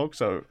back catalogue.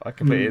 So I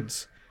completed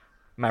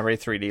Mario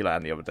 3D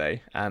Land the other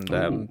day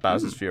and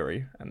Bowser's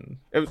Fury, and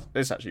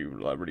it's actually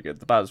like really good,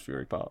 the Bowser's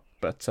Fury part.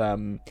 But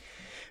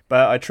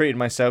I treated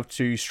myself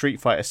to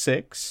Street Fighter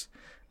 6.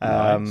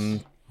 Nice.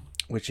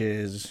 Which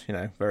is,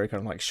 very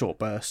kind of like short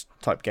burst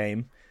type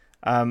game.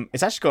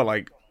 It's actually got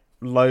like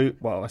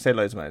I say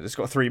loads of modes. It's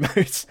got 3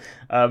 modes.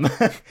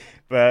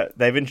 But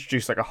they've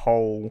introduced like a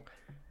whole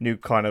new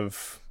kind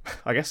of,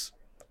 I guess,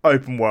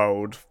 open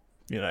world,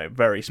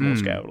 very small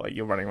scale. Like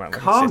you're running around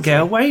like Can't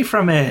get away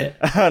from it.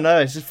 Oh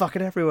no, it's just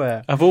fucking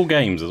everywhere. Of all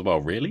games as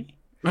well, really?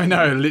 I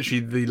know,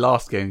 literally the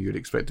last game you'd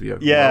expect to be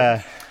open.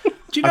 Yeah.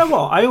 Do you know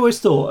what? I always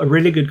thought a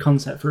really good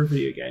concept for a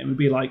video game would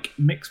be like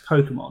mix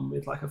Pokemon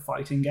with like a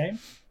fighting game.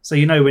 So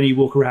when you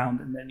walk around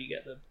and then you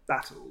get the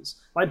battles.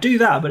 Like do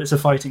that, but it's a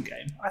fighting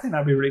game. I think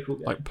that'd be a really cool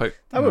game.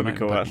 That would be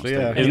cool, actually,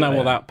 yeah. Isn't that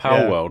what that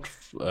Power World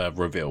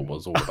reveal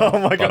was all about? Oh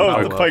my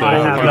god, I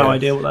have no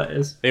idea what that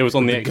is. It was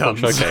on the Xbox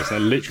showcase and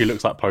it literally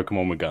looks like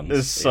Pokemon with guns.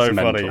 It's so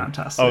funny.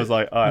 Fantastic. I was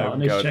like, I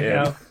need to check it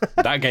out.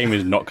 That game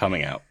is not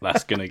coming out.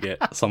 That's going to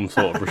get some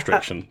sort of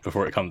restriction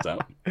before it comes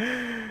out.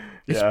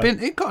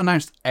 It got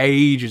announced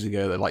ages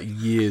ago, though, like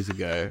years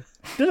ago.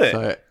 Did it?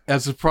 So I'm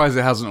surprised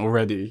it hasn't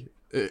already.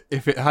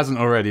 If it hasn't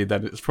already,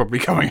 then it's probably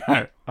coming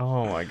out.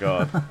 Oh my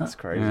god, that's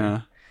crazy.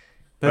 Yeah.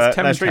 There's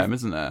Temtem,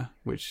 isn't there?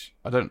 Which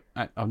I've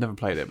never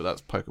played it, but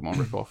that's Pokemon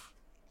ripoff.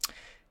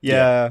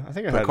 Yeah, I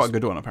think I heard quite a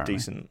good one apparently.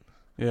 Decent.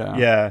 Yeah.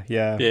 Yeah.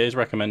 Yeah, it's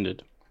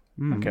recommended.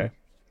 Okay.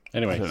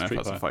 Anyway, I don't know if Street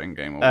that's a Fighter. fighting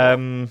game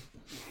or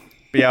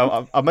But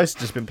yeah, I've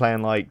mostly just been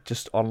playing like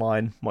just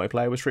online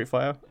multiplayer with Street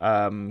Fighter.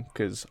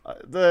 Because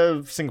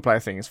the single player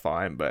thing is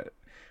fine, but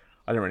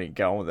I don't really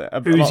get on with it.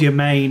 Who's your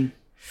main?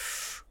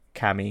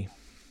 Cammy.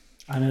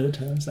 I know the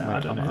terms now. I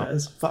don't know who that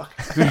is. Fuck.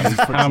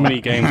 How many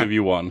games have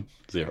you won?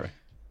 0.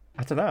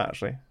 I don't know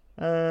actually.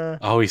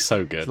 Oh, he's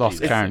so good.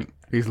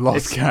 He's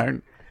lost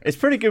count. It's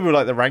pretty good with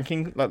like the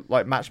ranking.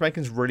 Like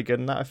matchmaking's really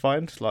good in that. I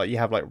find like you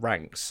have like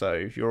ranks,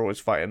 so you're always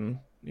fighting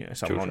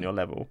someone on your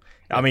level.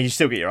 I mean, you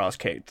still get your ass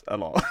kicked a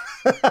lot.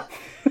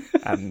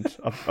 And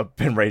I've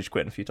been rage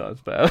quitting a few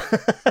times, but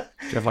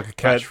Do you have like a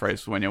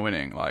catchphrase for when you're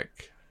winning?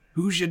 Like,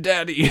 who's your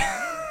daddy?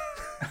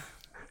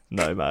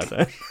 No, man.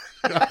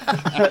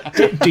 I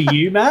don't. Do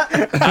you, Matt?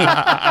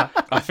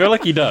 I feel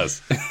like he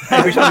does.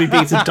 Every time he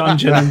beats a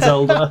dungeon in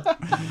Zelda.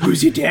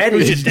 Who's your daddy?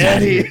 Who's your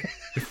daddy?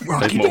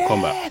 Played Mortal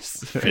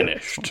Kombat.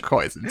 Finished.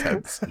 Quite as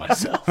intense.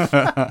 Myself.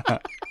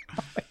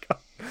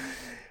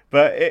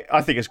 But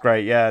I think it's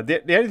great. Yeah,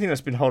 the only thing that's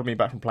been holding me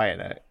back from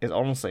playing it is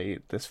honestly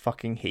this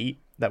fucking heat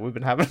that we've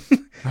been having. Oh,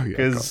 yeah,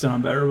 Because It's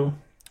unbearable.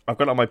 I've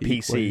got it on my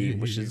Heat PC,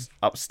 wave. which is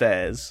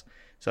upstairs,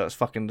 so it's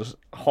fucking just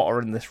hotter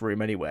in this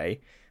room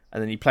anyway.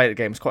 And then you play the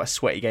game; it's quite a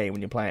sweaty game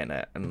when you're playing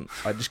it, and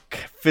I just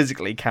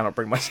physically cannot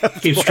bring myself.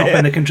 It keeps to play dropping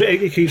it. the control.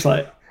 It keeps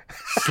like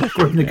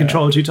gripping the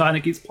controller too tight, and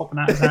it keeps popping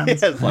out his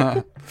hands. Yeah, it's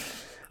like,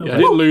 Yeah, I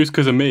didn't lose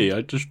because of me.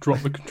 I just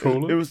dropped the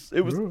controller. it was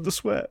the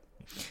sweat.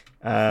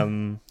 I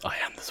am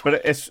the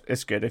sweat. But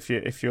it's good if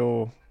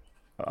you're.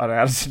 I don't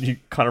know, Addison, you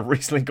kind of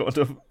recently got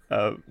into.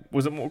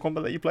 Was it Mortal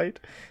Kombat that you played?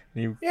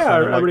 You Yeah,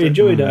 kind of I liked really it?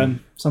 enjoyed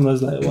some of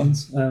those later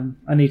ones.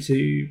 I need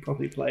to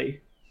probably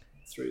play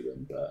through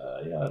them,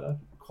 but yeah, I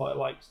quite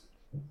liked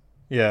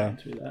Yeah.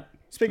 through that.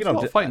 Speaking A lot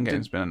of of fighting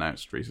games been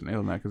announced recently,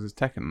 hasn't there? Because there's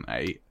Tekken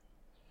 8,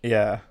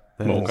 yeah,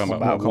 then Mortal there's Kombat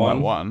Mortal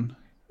Kombat 1. 1.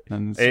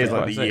 And it is Street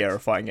like the Fighter year 6.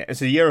 of fighting it.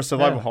 It's a year of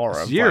survival horror.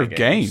 It's and a year of fighting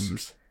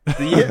games.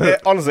 The year,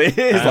 honestly, it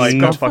is And like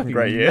got a fucking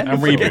great year. And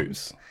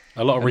reboots.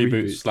 A lot of And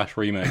reboots reboots. /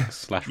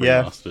 remakes /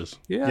 Yeah. remasters.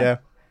 Yeah.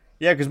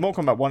 Yeah, because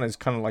Mortal Kombat 1 is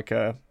kind of like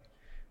a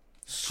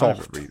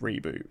soft Kind of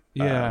reboot.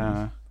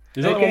 Yeah.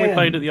 Is that the one we Again.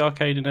 played at the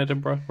arcade in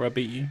Edinburgh where I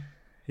beat you?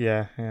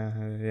 Yeah.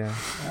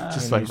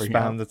 Just And like you bring it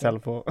spam up. the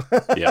teleport.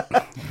 Yeah.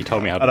 He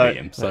told me how I to don't- beat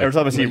him. So every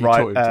time I see Yeah, you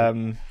taught right,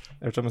 him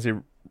every time I see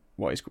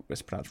what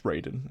it's pronounced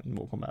Raiden in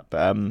Mortal Kombat,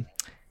 but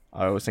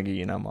I always think of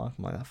you now, Mark.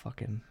 I'm like that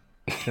fucking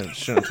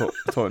shouldn't have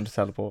taught him to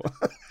teleport.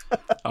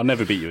 I'll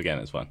never beat you again.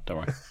 It's fine. Don't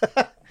worry.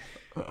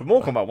 But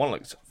Mortal Kombat 1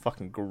 looks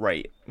fucking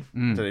great. I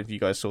Mm. don't know if you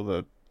guys saw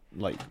the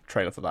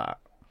trailer for that.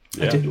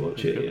 I did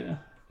watch it. Yeah.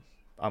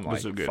 I'm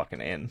Was like it good?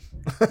 fucking in.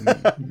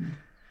 Mm.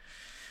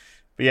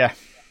 But yeah,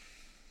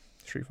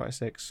 Street Fighter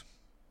 6.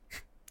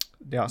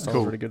 The art style's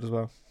Cool. really good as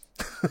well.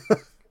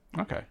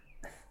 Okay.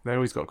 They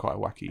always got quite a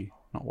wacky,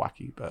 not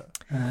wacky, but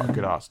quite a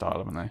good art style,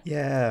 haven't they?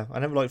 Yeah, I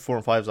never liked 4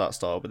 and 5's art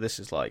style, but this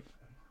is like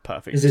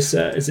perfect. Is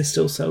this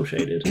still cell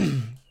shaded?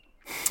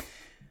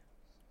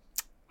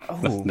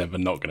 That's Oh, never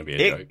not going to be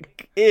a joke.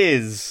 it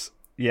is,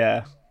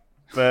 yeah,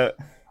 but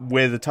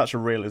with a touch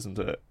of realism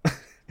to it.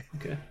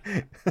 Okay.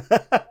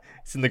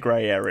 It's in the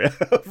grey area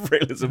of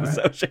realism and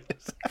cell shaded.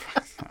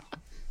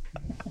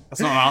 That's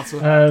not an answer.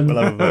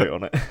 We'll have a vote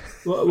on it.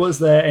 Was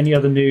there any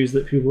other news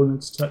that people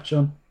wanted to touch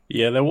on?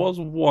 Yeah, there was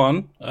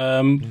one.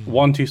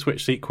 1-2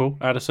 Switch sequel,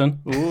 Addison.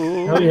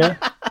 Oh yeah,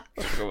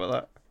 I forgot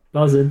about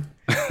buzzing.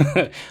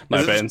 No,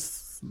 but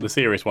the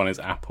serious one is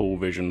Apple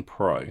Vision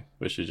Pro,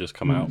 which has just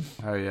come out.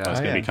 Oh, yeah. It's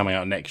going to yeah. be coming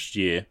out next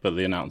year, but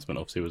the announcement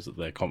obviously was at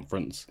their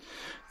conference.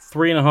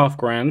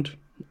 $3,500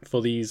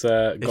 for these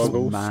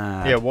goggles.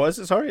 that. Yeah, what is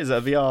it? Sorry, is it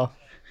a VR?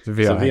 It's a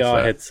It's a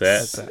VR headset.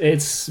 headset.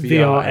 It's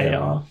VR,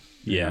 VR, AR.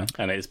 Yeah,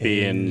 and it's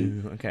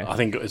being. Okay. I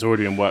think it's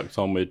already been worked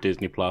on with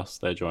Disney Plus.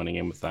 They're joining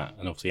in with that,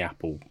 and obviously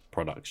Apple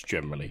products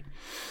generally.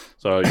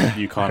 So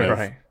you kind of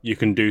Right. you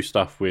can do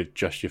stuff with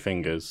just your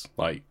fingers,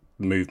 like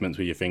movements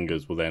with your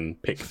fingers will then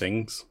pick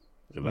things.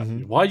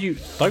 Why you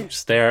don't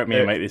stare at me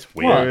and make this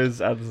weird? Where is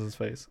Addison's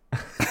face?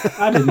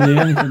 I didn't do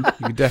anything.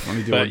 You could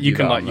definitely do. But you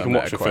can that you on can the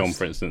watch a Meta film, Quest.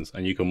 for instance,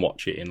 and you can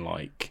watch it in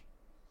like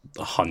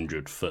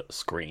 100-foot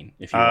screen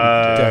if you want.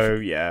 Oh,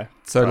 yeah.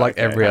 So, like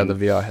okay. every other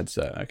VR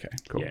headset. Okay,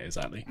 cool. Yeah,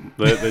 exactly.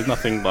 There's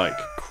nothing like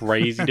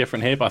crazy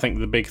different here, but I think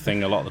the big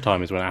thing a lot of the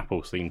time is when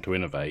Apple seem to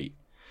innovate,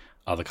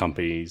 other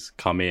companies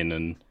come in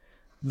and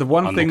The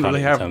one thing that undercut they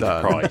it in have terms of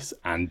done, price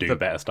and do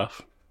better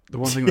stuff. the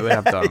one thing that they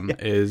have done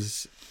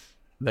is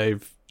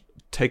they've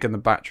taken the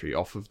battery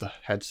off of the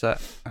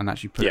headset and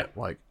actually put Yeah. it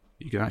like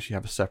you can actually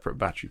have a separate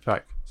battery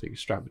pack, so you can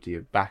strap it to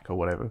your back or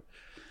whatever.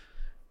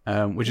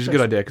 Which is a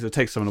good idea because it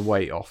takes some of the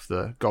weight off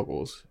the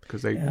goggles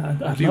because they Yeah,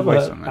 I'd do love weigh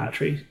a something.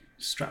 battery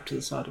strapped to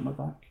the side of my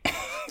back.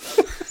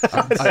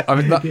 I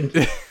mean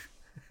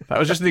that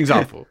was just an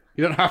example.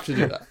 You don't have to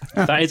do that.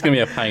 That is going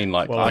to be a pain.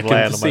 Like Well, I I'm laying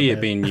can on my see it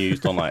bed. being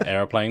used on like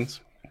airplanes,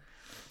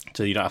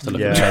 so you don't have to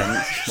look Yeah. at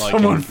vents. Like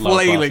Someone in lower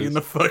flailing in classes.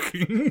 the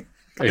fucking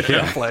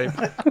Yeah. plane.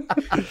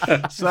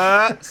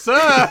 Sir,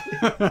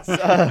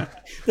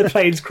 The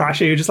plane's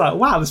crashing. You're just like,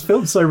 wow, this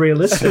film's so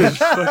realistic. it's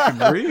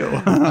fucking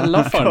real. I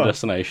love Final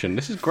Destination.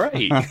 This is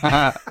great.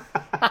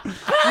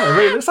 Oh,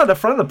 really? Looks like the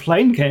front of the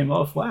plane came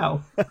off.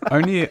 Wow.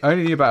 only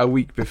about a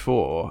week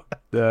before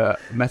the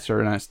Meta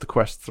announced the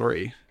Quest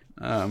 3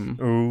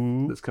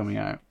 Ooh. that's coming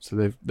out.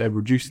 So they're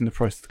reducing the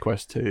price of the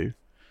Quest 2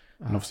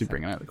 and obviously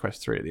bringing out the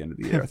Quest 3 at the end of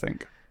the year, I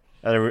think.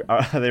 Are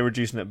they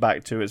reducing it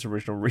back to its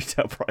original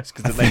retail price?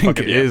 Because I think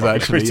it is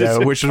actually, yeah,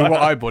 which is what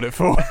I bought it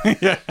for.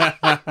 Yeah.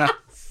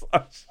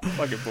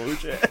 Fucking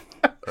bullshit.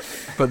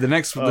 But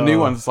the new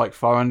one's like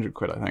 500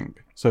 quid, I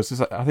think. So it's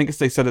just, I think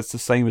they said it's the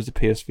same as the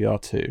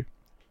PSVR 2,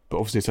 but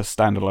obviously it's a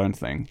standalone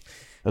thing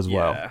as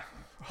well.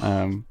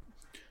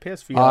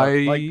 PSVR.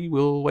 I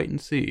will wait and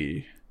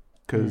see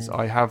because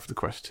I have the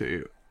Quest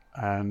 2,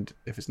 and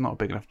if it's not a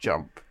big enough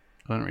jump,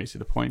 I don't really see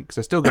the point because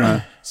they're still going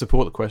to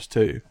support the Quest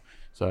 2.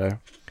 So,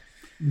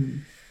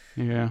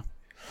 yeah.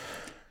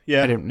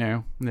 I don't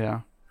know.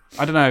 Yeah.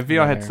 I don't know.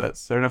 VR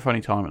headsets, they're in a funny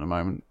time at the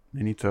moment.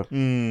 They need to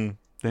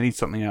They need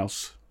something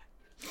else.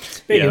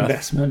 Big Yeah,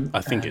 investment.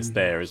 I think it's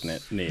there, isn't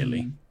it?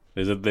 Nearly.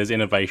 There's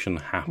innovation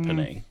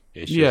happening.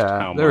 It's just Yeah,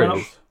 how there much.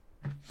 is.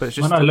 But it's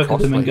just When I look at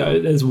them and costly.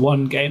 go, there's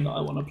one game that I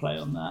want to play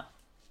on that.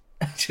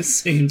 It just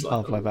seems like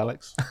Half-Life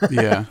Alex.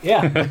 Yeah,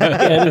 yeah,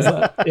 it is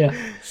that. Yeah,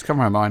 just come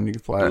around mine, you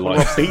can play it.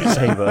 Like- Beat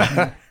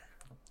Saber.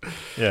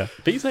 Yeah.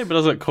 Beat Saber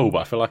does look cool, but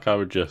I feel like I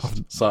would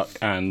just suck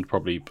and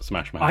probably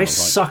smash my hand. I on, like-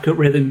 suck at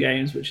rhythm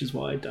games, which is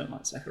why I don't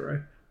like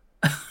Sekiro.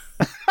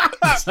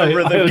 So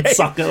rhythm I would game.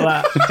 suck at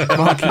that.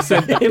 Mark, you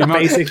said, It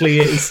basically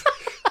is.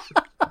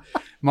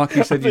 Mark,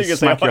 you said you Say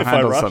smack your Hi-Fi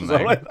hand on Rush or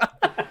something. like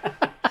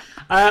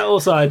that.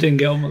 Also, I didn't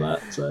get on with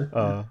that. So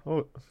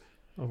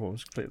I'll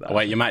just click that. Oh,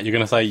 wait, Matt, you're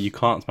going to say you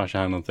can't smash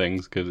your hand on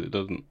things because it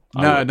doesn't.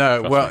 I No, would, no.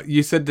 trust Well, me.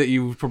 you said that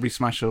you would probably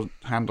smash your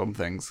hand on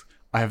things.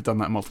 I have done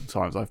that multiple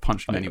times. I've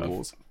punched many you have.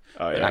 walls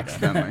Oh yeah.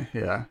 accidentally.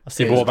 Yeah, I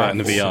see Yeah, what his about in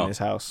the devils VR? in his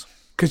house.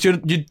 because you're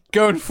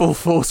going full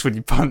force when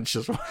you punch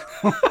as well.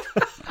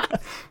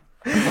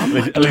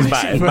 At least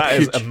Matt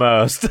is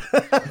immersed.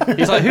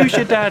 He's like, "Who's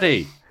your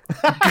daddy?"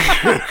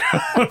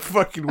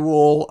 Fucking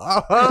wall.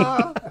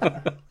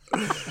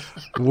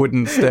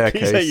 Wooden You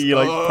staircase. say you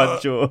like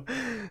punch your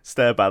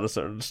stair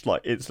banister and just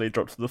like instantly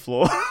drop to the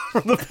floor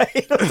from the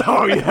pain.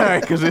 Oh yeah,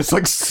 because it's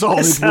like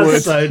solid sounds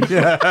wood. so-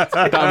 That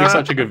would be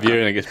such a good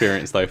viewing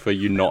experience, though, for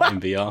you not in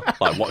VR.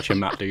 Like watching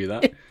Matt do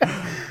that.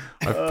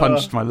 I've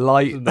punched my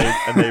light. and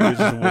they were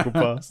just walking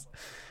past.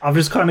 I've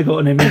just kind of got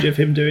an image of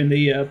him doing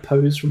the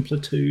pose from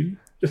Platoon,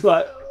 just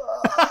like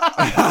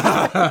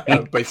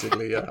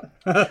Basically, yeah.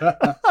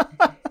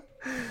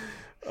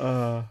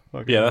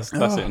 Yeah, that's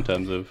it in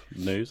terms of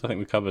news. I think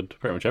we covered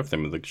pretty much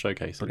everything with the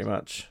showcase. Pretty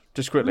much.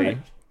 Just quickly,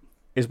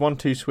 is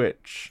 1-2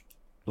 Switch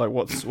like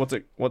what's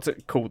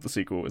it called? The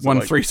sequel is it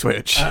 1-3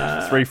 switch.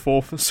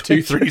 3-4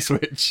 2-3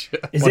 switch.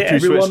 is 1-2 it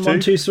everyone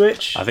Switch 1-2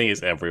 Switch? I think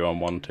it's everyone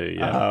 1-2.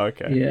 Yeah. Oh,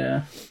 okay.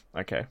 Yeah,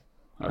 Okay.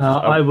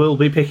 I will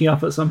be picking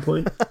up at some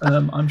point.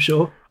 I'm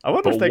sure. I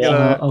wonder if But they're what-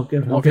 gonna. I'll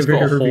give What if it's it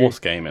got a a review. horse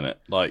game in it?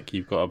 Like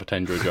you've got to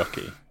pretend you're a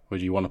jockey.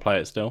 Would you want to play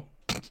it still?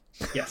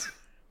 Yes.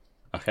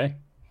 Okay,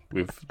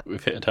 we've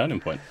hit a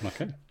turning point.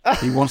 Okay.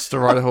 He wants to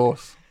ride a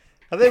horse.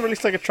 Have they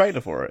released like a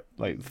trailer for it?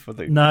 Like for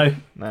the. No,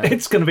 No.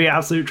 it's going to be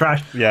absolute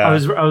trash. Yeah. I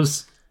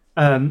was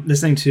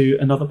listening to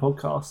another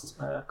podcast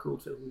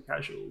called Filthy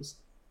Casuals,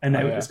 and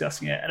they were yeah.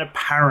 discussing it. And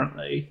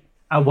apparently,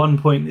 at one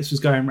point, this was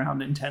going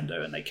around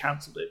Nintendo, and they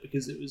cancelled it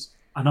because it was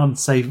an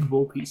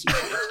unsavable piece of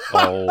shit.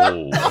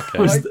 Oh, okay.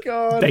 Oh was my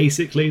god.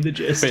 basically the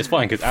gist. But it's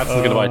fine because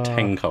Adson's going to buy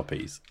 10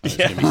 copies. And it's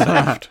going to be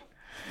saved.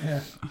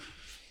 Yeah.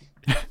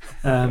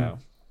 Wow.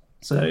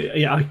 So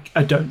yeah,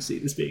 I don't see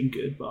this being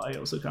good, but I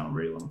also kind of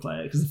really want to play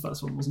it because the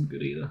first one wasn't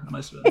good either, and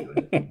I still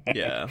enjoyed it.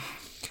 Yeah.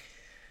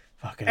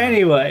 Fucking hell.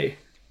 Anyway,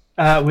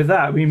 with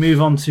that, we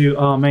move on to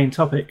our main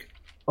topic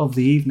of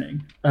the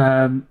evening.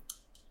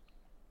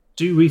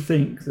 Do we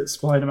think that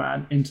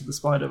Spider-Man Into the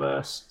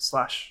Spider-Verse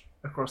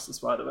 / Across the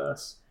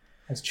Spider-Verse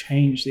has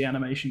changed the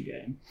animation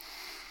game?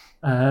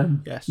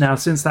 Yes. Now,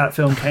 since that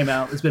film came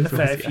out, there's been a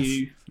fair Yes.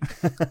 few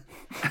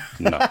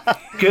No.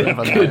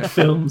 good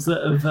films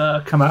that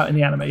have come out in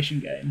the animation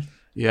game.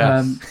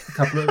 Yes. A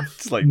couple of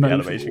It's like the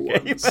notable animation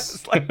game. ones.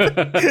 It's like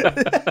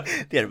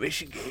the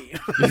animation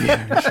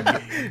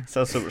game.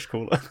 Sounds so much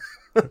cooler.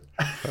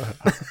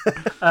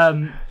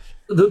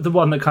 The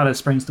one that kind of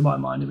springs to my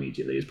mind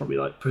immediately is probably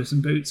like Puss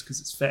in Boots because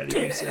it's fairly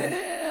recent,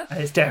 and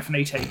it's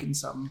definitely taken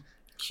some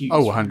cues.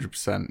 Oh, from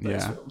 100%. those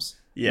Yeah. films.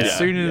 Yeah. As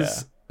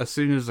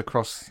soon as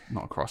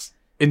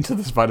Into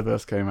the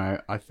Spider-Verse came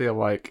out, I feel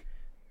like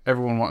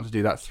everyone wanted to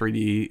do that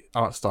 3D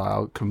art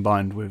style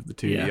combined with the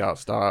 2D Yeah. art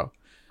style.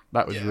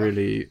 That was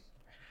really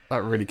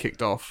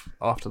kicked off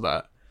after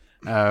that.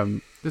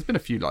 There's been a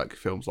few like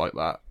films like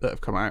that have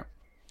come out,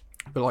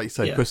 but like you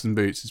say, Yeah. Puss in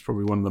Boots is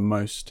probably one of the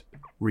most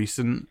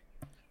recent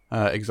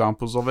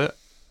examples of it.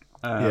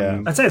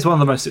 Yeah. I'd say it's one of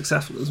the most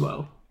successful as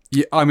well.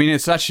 Yeah, I mean,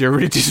 it's actually a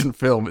really decent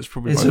film. It's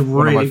probably It's one a of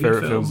my really good favorite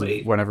film, films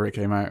mate. of whenever it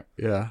came out.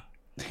 Yeah.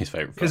 His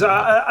favourite Because film.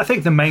 I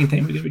think the main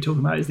thing we're going to be talking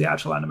about is the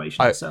actual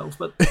animation itself,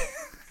 but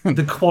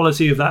the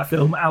quality of that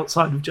film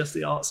outside of just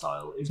the art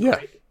style is Yeah.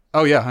 great.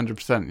 Oh yeah,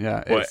 100%.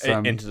 Yeah. What, It's,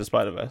 Into the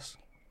Spider-Verse.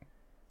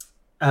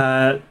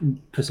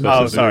 Puss in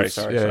Oh, Boots. sorry.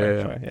 Yeah,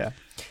 yeah. Sorry. Yeah.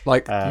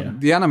 like Yeah.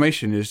 the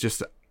animation is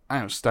just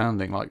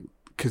outstanding. Like,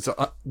 because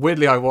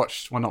weirdly, I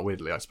watched, well, not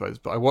weirdly, I suppose,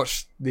 but I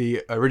watched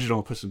the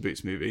original Puss in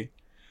Boots movie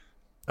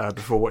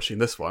before watching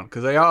this one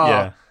because they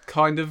are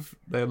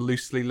they're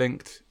loosely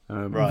linked.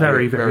 Right.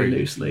 Very, very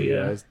loosely,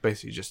 yeah. It's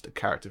basically just a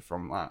character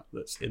from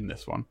that's in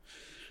this one.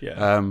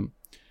 Yeah.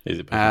 Is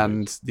it?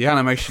 And the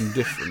animation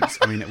difference,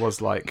 I mean, it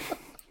was like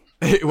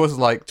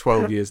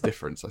 12 years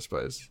difference, I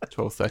suppose,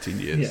 12, 13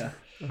 years. Yeah.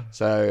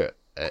 So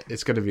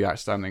it's going to be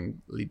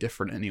outstandingly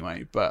different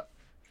anyway. But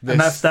And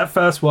that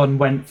first one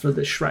went for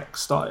the Shrek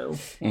style.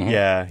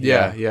 Yeah.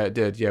 yeah, it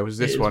did. Yeah, this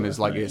It is one worth is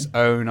like noting. its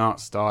own art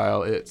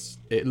style.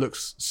 It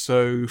looks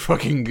so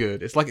fucking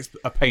good. It's like it's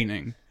a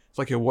painting. It's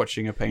like you're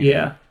watching a painting.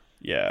 Yeah.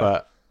 Yeah.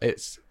 But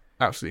it's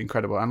absolutely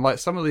incredible. And like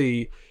some of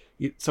the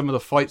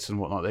fights and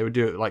whatnot, they would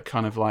do it like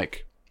kind of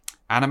like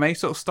anime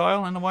sort of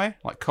style in a way,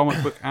 like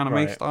comic book anime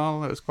Right.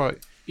 style. It was quite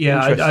Yeah,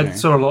 I interesting.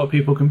 saw a lot of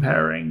people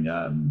comparing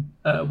one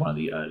of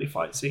the early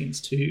fight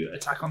scenes to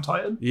Attack on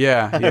Titan.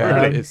 Yeah,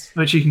 it's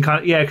Which you can kind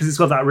of, because it's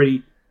got that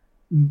really,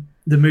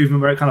 the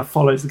movement where it kind of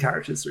follows the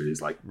characters through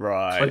these like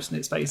Right.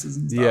 close-knit spaces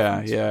and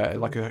stuff. yeah,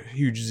 like a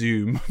huge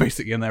zoom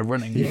basically, and they're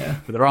running Yeah.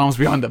 with their arms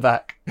behind their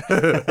back.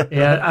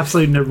 Yeah,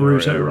 absolute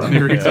Naruto run.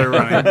 Naruto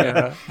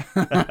running.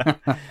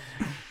 Yeah.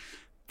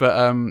 But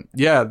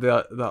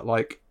that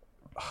like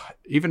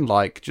even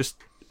like just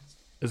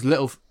as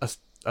little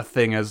a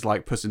thing as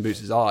like Puss in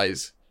Boots'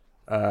 eyes,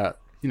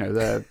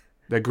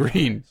 they're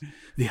green.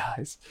 The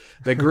eyes,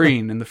 they're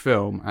green in the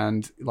film,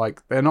 and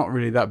like they're not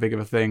really that big of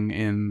a thing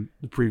in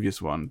the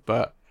previous one.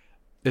 But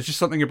there's just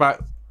something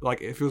about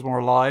like it feels more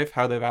alive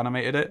how they've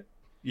animated it,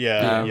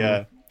 Yeah,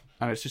 yeah.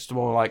 and it's just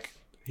more like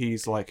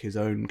he's like his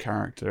own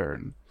character,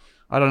 and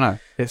I don't know.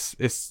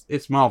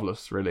 It's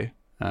marvelous, really.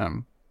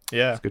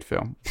 Yeah. It's a good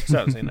film. Still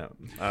haven't seen it.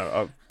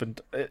 I've been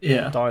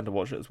dying to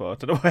watch it as well. I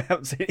don't know why I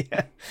haven't seen it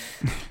yet.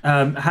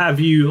 Have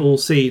you all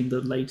seen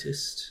the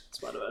latest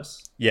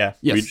Spider-Verse? Yeah.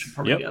 Yes.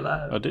 Probably Yep, get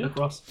that I did.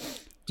 across.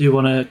 Do you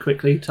want to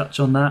quickly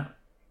touch on that?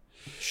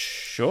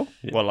 Sure.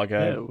 Well, like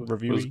a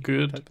review. It was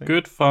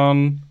good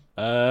fun.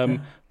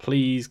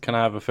 Please, can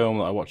I have a film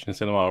that I watched in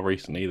cinema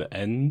recently that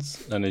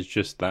ends and is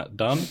just that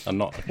done and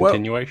not a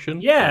continuation?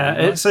 Yeah.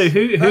 That'd be nice. So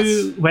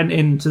who went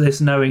into this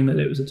knowing that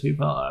it was a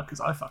two-parter? Because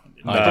I fucking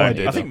didn't. I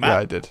did. I think Yeah, Matt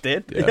I did.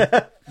 did. Yeah.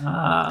 The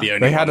only They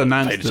one had that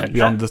announced paid that attention.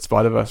 Beyond the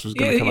Spider-Verse was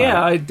going to come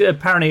out.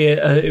 Apparently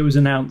it was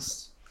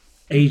announced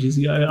ages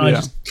ago, and I Yeah.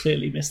 just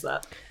clearly missed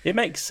that. It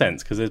makes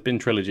sense because there's been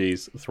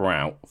trilogies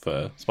throughout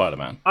for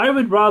Spider-Man. I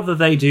would rather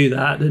they do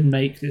that than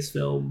make this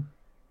film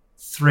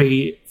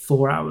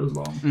 3-4 hours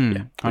long.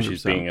 Yeah, Which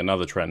is 100%. being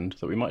another trend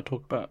that we might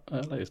talk about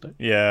at a later date.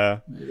 Yeah.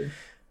 Maybe.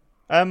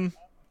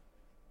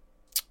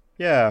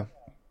 Yeah.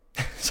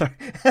 Sorry.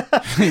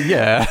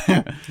 yeah.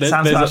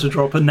 Sounds about to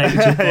drop a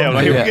negative. Yeah, bomb.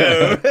 like, here we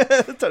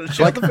go. Don't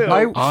shut the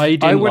film. I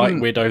didn't like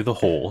wouldn't- Widow the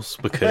Horse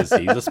because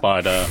he's a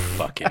spider.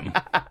 Fuck him.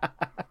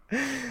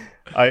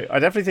 I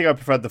definitely think I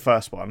preferred the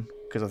first one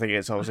because I think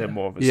it's obviously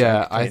more of a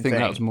Yeah, I self-contained think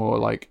thing. that was more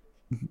like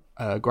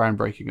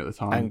groundbreaking at the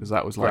time And because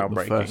that was like the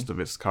groundbreaking. first of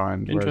its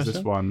kind. Whereas this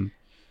Interesting. one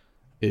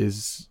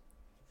is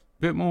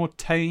a bit more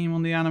tame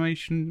on the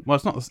animation. Well,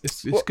 it's not.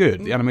 It's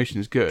good. The animation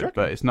is good,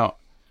 but it's not.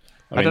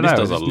 I mean, don't this know.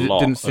 does a It just lot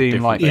didn't of seem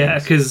different like. things. Yeah,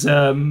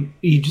 because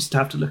you just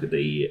have to look at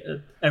the.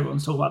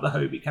 Everyone's talking about the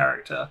Hobie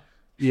character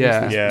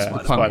Yeah, Yeah, the Spider-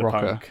 punk Spider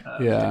rocker.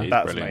 Punk. Yeah, He's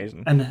That's brilliant.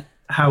 amazing. and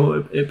how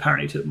it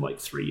apparently took them like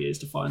 3 years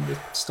to find the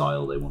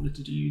style they wanted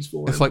to use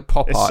for it's him. like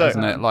pop It's art, so-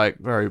 isn't it? Like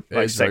very, Like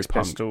it's very Sex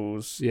punk.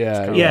 Pistols. Yeah, It's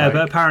kinda Yeah, like-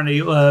 but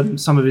apparently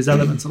some of his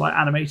elements are like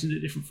animated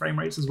at different frame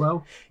rates as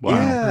well. Wow.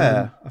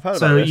 Yeah, I've heard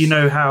So about this. you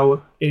know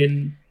how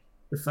in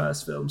the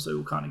first film, so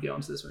we'll kind of get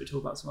onto this when we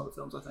talk about some other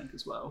films, I think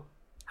as well,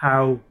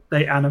 how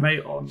they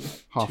animate on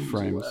Half 2s or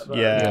frames. whatever.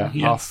 Yeah.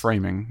 He half has-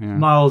 framing. Yeah.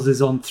 Miles is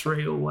on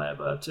 3 or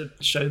whatever to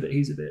show that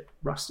he's a bit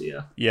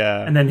rustier, Yeah,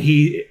 and then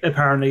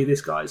apparently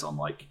this guy's on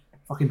like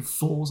fucking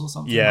 4s or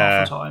something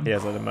yeah, half the time. he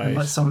has like the And, like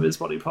most some of his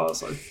body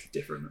parts are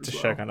different to as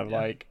show well. kind of Yeah.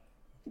 like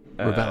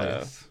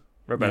Rebellious.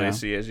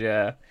 rebellious he is.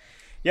 Yeah,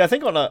 yeah. I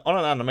think on an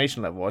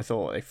animation level, I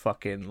thought they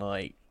fucking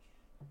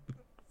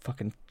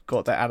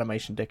got their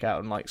animation dick out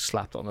and like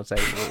slapped it on the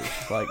table.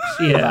 Like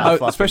Yeah. Oh,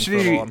 fucking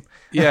especially full on.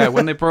 yeah,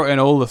 when they brought in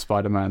all the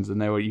Spider-Mans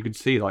and you could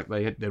see like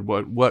they'd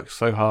worked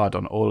so hard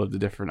on all of the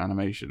different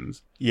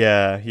animations.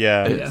 Yeah,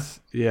 yeah.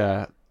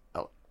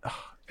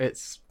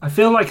 It's I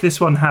feel like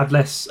this one had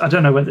less. I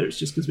don't know whether it's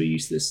just because we're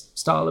used to this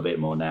style a bit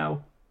more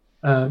now,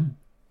 but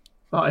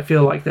I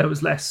feel like there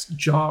was less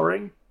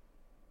jarring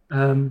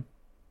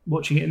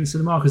watching it in the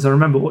cinema because I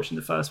remember watching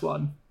the first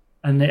one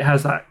and it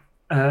has that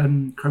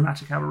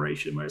chromatic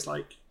aberration where it's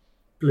like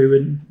blue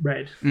and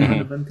red kind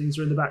of, and things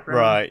are in the background.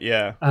 Right,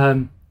 yeah.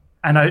 And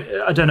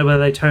I don't know whether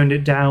they toned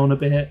it down a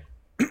bit.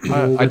 or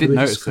I whether did we're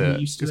notice just kinda it.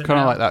 used to It's it kind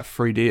of now. like that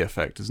 3D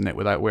effect, isn't it,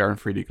 without wearing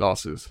 3D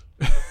glasses?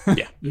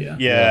 Yeah.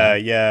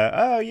 Yeah.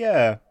 Oh,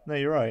 yeah. No,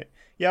 you're right.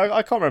 Yeah,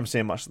 I can't remember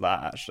seeing much of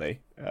that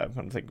actually. I'm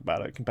trying to think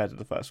about it compared to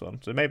the first one.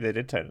 So maybe they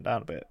did tone it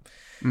down a bit.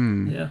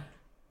 Yeah.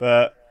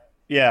 But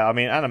yeah, I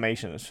mean,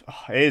 animation is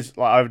like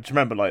I just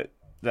remember like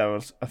there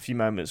was a few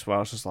moments where I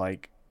was just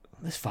like,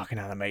 this fucking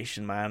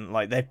animation, man.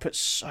 Like they put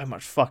so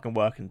much fucking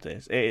work into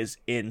this. It is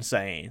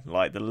insane.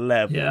 Like the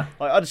level. Yeah.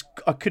 Like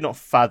I could not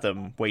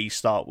fathom where you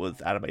start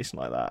with animation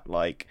like that.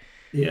 Like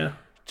Yeah.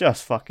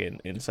 just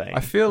fucking insane. I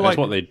feel That's like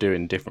what they do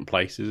in different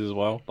places as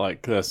well.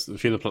 Like there's a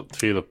few of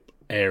the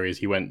areas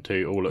he went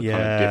to all look kind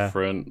Yeah. of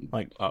different.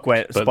 like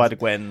but-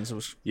 Spider-Gwen's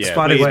was Yeah,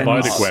 Spider-Gwen's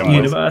Spider-Gwen was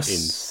universe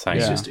insane.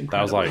 is just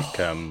That was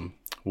incredible. like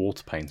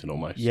water painting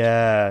almost.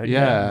 yeah,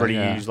 really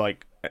yeah. use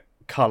like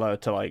color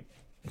to like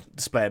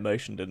display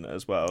emotion, didn't it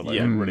as well? Like,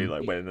 Yeah. really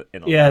like went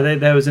in on Yeah, that.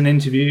 there was an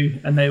interview,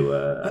 and they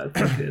were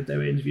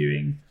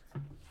interviewing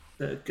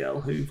the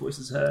girl who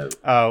voices her.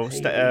 Oh,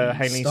 Haley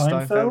Haley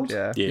Steinfeld? Steinfeld.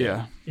 Yeah.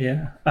 Yeah.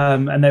 yeah. Yeah,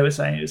 and they were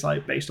saying it was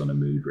like based on a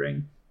mood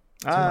ring,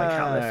 so like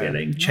how they're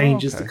feeling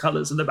changes okay. the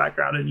colors in the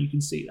background, and you can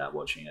see that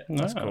watching it.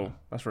 That's Ah. cool.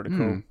 That's really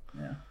cool.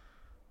 Yeah.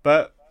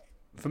 But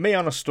for me,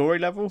 on a story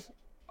level,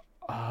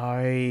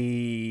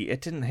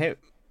 it didn't hit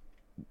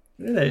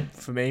Really?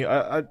 for me.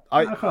 I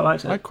quite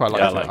liked I it. quite Yeah,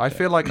 I liked it. liked I it.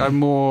 feel like I'm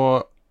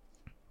more.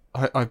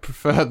 I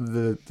prefer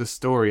the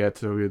story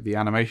to the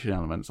animation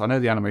elements. I know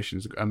the animation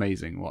is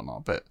amazing and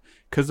whatnot, but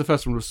because the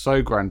first one was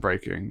so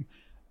groundbreaking,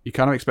 you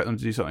kind of expect them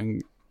to do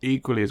something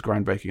equally as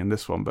groundbreaking in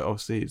this one. But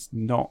obviously, it's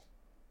not.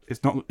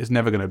 It's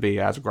never going to be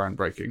as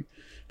groundbreaking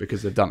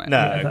because they've done it. No,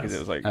 Yeah, because it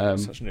was like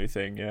such a new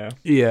thing. Yeah.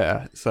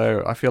 Yeah,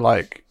 so I feel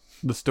like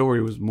the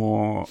story was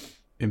more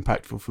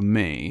impactful for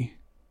me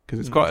because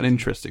it's quite an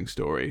interesting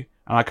story,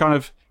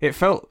 and it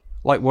felt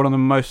like one of the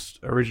most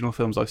original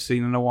films I've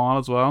seen in a while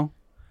as well.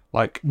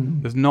 Like,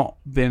 there's not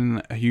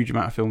been a huge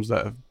amount of films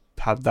that have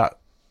had that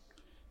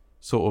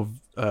sort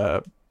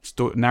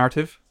of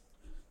narrative.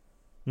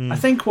 I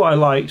think what I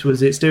liked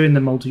was it's doing the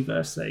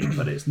multiverse thing,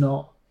 but it's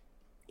not.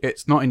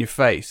 It's not in your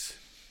face,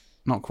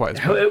 not quite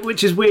as much.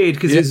 Which is weird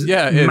because it's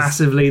yeah, it is.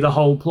 massively the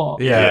whole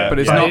plot. Yeah, but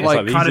it's But not it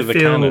like these kind are of the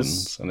feels-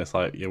 canons, and it's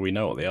like we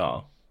know what they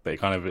are, but it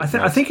kind of.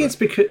 I think it's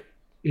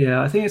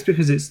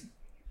because it's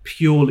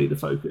purely the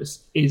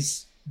focus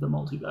is the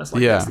multiverse.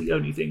 Like that's the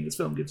only thing this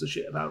film gives a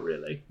shit about,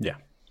 really. Yeah.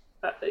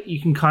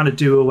 You can kind of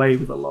do away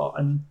with a lot,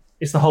 and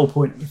it's the whole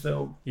point of the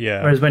film.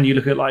 Yeah. Whereas when you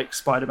look at like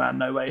Spider-Man: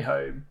 No Way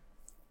Home,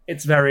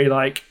 it's very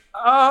like,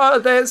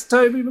 there's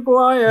Tobey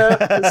Maguire,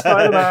 the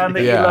Spider-Man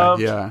that you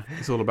loved. Yeah,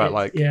 it's all about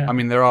I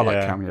mean, there are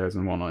like cameos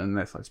and whatnot in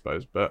this, I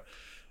suppose, but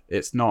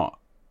it's not.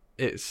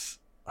 I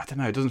don't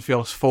know. It doesn't feel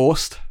as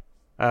forced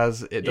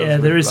as it does. Yeah,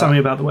 there is something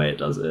about the way it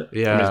does it.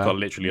 Yeah, I mean, it's got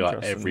literally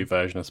like every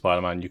version of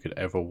Spider-Man you could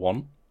ever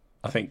want.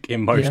 I think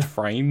in most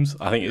frames.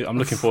 I think I'm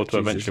looking forward to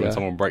eventually when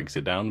someone breaks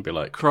it down and be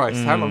like,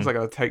 Christ, how long is that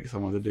going to take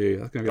someone to do?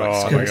 That's going to be like Oh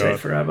It's my going to God. take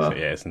forever. So,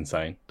 yeah, it's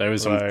insane. There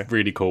is some Right.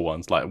 really cool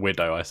ones, like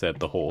Widow. I said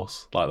the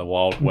horse, like the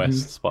Wild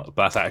West, but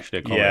that's actually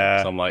a comic.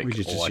 Yeah. So I'm like, We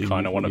just I assume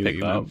kind of want to you pick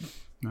that up.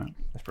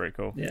 That's pretty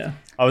cool. Yeah.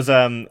 I was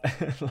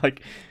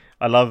like,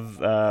 I love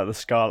the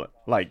Scarlet,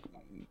 like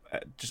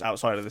just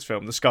outside of this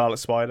film, the Scarlet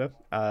Spider.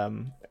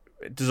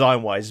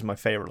 Design wise, is my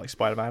favorite like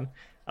Spider-Man,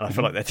 and I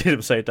feel like they did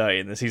him so dirty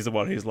in this. He's the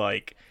one who's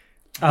like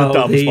the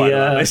dumb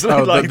Spider-Man. It's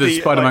like the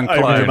Spider-Man like,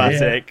 clone.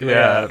 dramatic.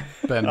 Yeah,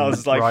 Ben I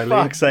was like, Reilly,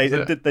 fuck's sake,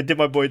 was it? they did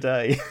my boy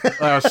dirty.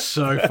 That was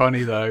so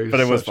funny though. But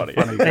it was Such a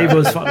funny. guy. It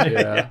was funny.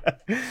 Yeah.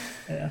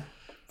 Yeah.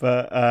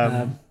 But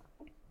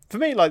for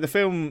me, like the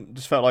film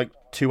just felt like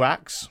 2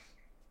 acts.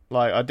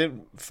 Like I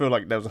didn't feel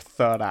like there was a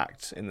third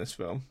act in this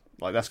film.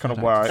 Like that's kind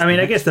of where I mean,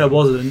 I guess there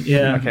wasn't.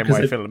 Yeah. I came because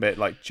away they feeling a bit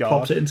like jarred.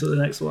 popped it into the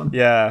next one.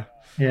 Yeah.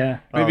 Yeah.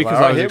 Maybe was because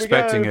like, I was "Here we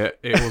expecting go."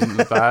 it wasn't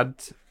as bad.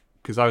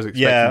 Because I was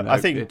expecting Yeah, I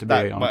think it to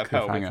that be on might a have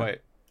helped me cliffhanger.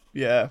 quite.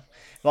 Yeah,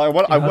 like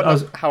I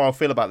wonder how I'll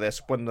feel about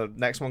this when the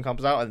next one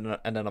comes out,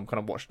 and then I'm kind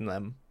of watching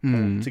them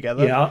all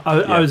together. Yeah,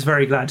 I was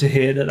very glad to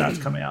hear that that's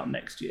coming out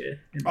next year.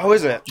 Oh,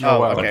 is it? Oh,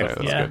 well, okay. okay,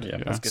 that's Yeah. good. Yeah.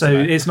 That's good So to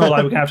know. it's not like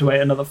we're going to have to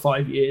wait another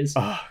 5 years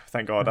Oh,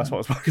 thank God, that's what I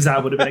was. because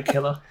that would have been a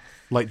killer.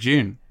 Like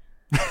June.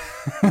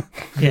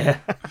 Yeah.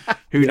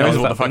 Who knows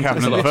what the that fuck been-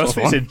 happened in the first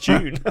It's one? in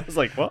June. I was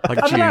like, what? Like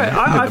I don't June. know.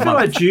 I the feel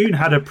like month. June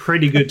had a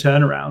pretty good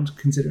turnaround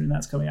considering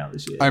that's coming out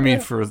this year. I mean,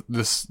 for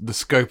the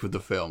scope of the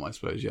film, I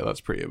suppose. Yeah,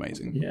 that's pretty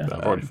amazing. Yeah.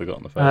 I've already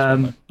forgotten the first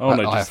one. Though. Oh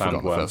no, I just have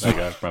forgotten the Sandworm. first There you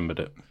go, remembered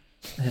it.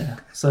 Yeah.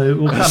 So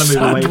we'll kind of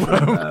move away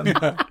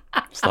from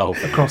It's the whole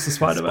thing. across the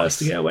Spider-Verse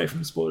to get away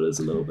from spoilers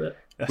a little bit.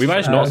 We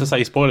managed not to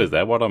say spoilers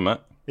there. Well done,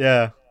 Matt.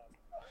 Yeah.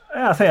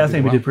 Yeah, I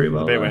think we did pretty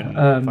well. The bit there.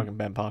 when fucking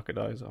Ben Parker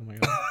dies. Oh my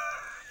God.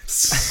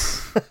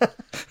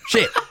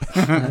 Shit.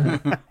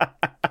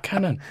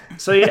 Canon.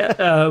 So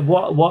yeah,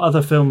 what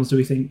other films do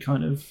we think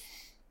kind of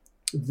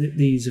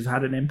these have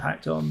had an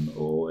impact on,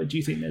 or do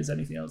you think there's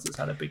anything else that's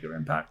had a bigger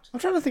impact? I'm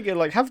trying to think of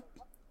like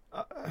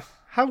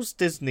how's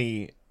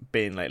Disney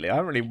been lately? I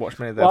haven't really watched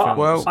many of their films.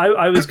 Well,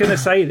 I was going to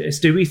say this.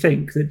 Do we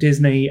think that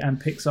Disney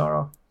and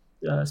Pixar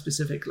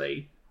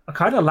specifically are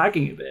kind of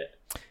lagging a bit?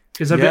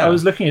 Because I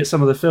was looking at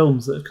some of the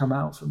films that have come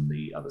out from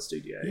the other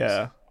studios.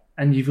 yeah.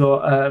 And you've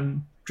got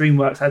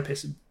DreamWorks had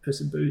Puss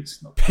in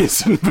Boots. Not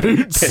Piss and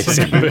boots.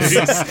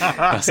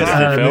 That's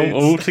a film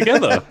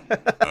altogether.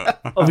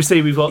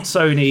 Obviously, we've got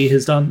Sony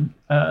has done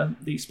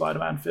the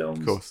Spider-Man films.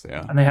 Of course,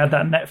 yeah. And they had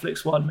that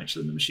Netflix one,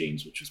 Mitchell and the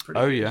Machines, which was pretty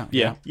Oh, good. yeah.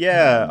 Yeah.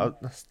 Yeah.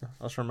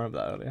 I just remember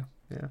that earlier.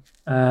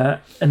 Yeah.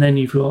 And then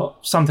you've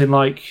got something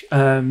like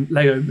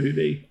Lego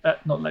Movie.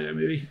 Not Lego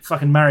Movie.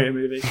 Fucking Mario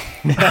Movie.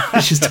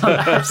 Which has done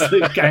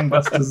absolute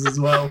gangbusters as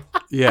well.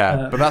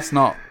 Yeah, but that's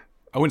not...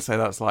 I wouldn't say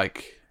that's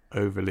like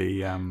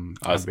overly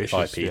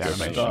ambitious. IP yeah,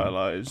 driven.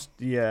 Stylized.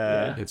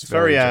 Yeah. It's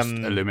very very just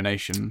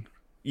illumination.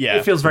 yeah.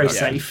 It feels very Yeah.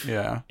 safe.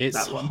 Yeah.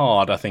 It's That one.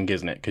 hard, I think,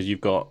 isn't it? Because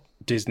you've got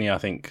Disney, I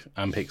think,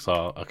 and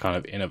Pixar are kind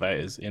of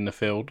innovators in the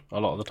field a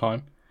lot of the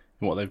time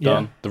in what they've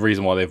done. The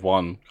reason why they've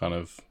won kind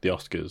of the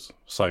Oscars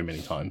so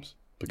many times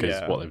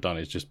because what they've done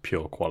is just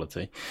pure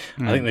quality.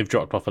 I think they've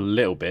dropped off a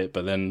little bit,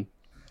 but then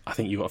I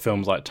think you've got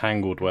films like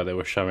Tangled where they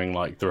were showing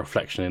like the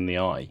reflection in the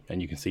eye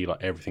and you can see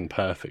like everything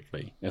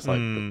perfectly. It's like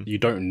you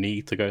don't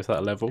need to go to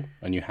that level,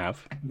 and you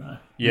have. No.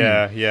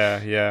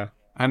 Yeah.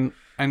 And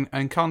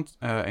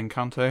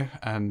Encanto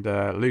and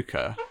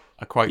Luca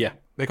are quite... Yeah.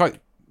 They're quite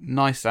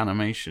nice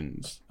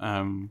animations.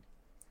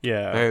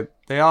 Yeah,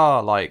 They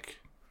are like,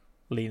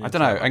 lean I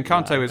don't know. into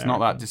Encanto Latin is not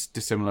that American.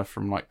 dissimilar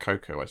from like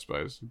Coco, I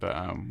suppose, but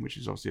which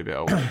is obviously a bit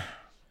older.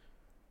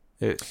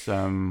 It's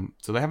so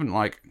they haven't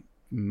like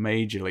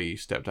majorly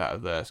stepped out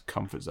of their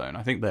comfort zone.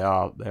 I think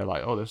they're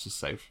like, oh, this is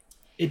safe.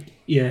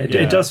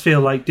 It does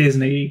feel like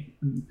Disney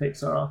and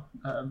Pixar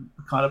are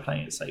kind of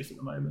playing it safe at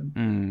the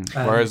moment.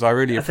 Whereas I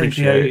really I think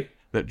appreciate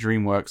that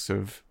DreamWorks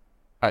have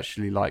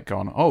actually like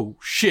gone, oh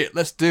shit,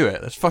 let's do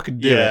it, let's fucking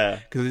do Yeah, it,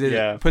 because they did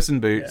yeah. Puss in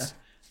Boots.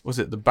 Was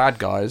it The Bad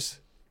Guys,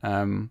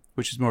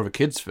 which is more of a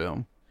kids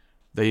film?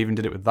 They even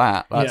did it with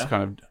that. That's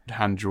kind of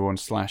hand drawn /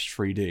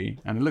 3D,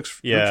 and it looks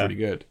really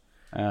good.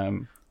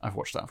 I've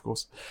watched that, of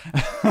course.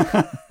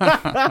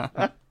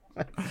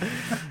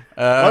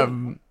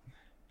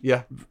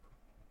 Yeah.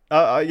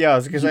 I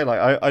was gonna say,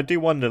 like, I do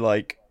wonder,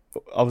 like,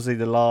 obviously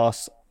the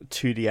last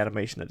 2D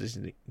animation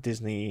that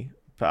Disney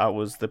put out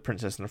was The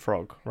Princess and the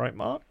Frog, right,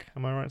 Mark?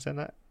 Am I right in saying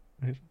that?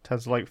 In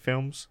terms of like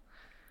films?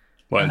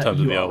 Well, in terms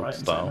of You the are old right in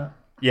saying style. that.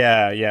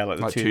 Yeah, like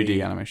the Like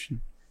 2D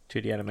animation.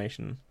 2D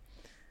animation.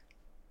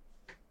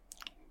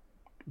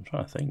 I'm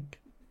trying to think.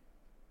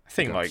 I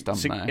think Got like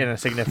stumped there. in a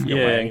significant Yeah,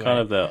 way. in Anyway. kind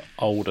of the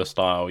older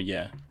style,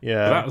 yeah.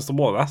 Yeah.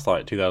 But that's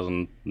like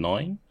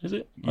 2009, is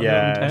it?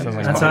 Yeah, 2010? sounds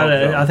like That's quite a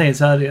earlier. I think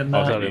it's earlier than Oh,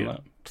 it's that. earlier than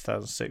that.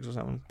 2006 or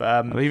something.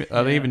 But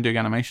Are they even doing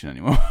animation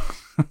anymore?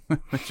 They're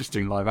just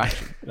doing live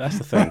action. That's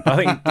the thing. I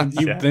think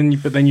Yeah.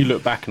 then you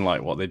look back and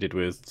like what they did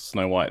with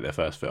Snow White, their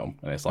first film,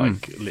 and it's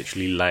like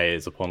literally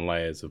layers upon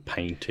layers of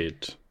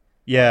painted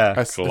yeah,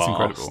 That's glass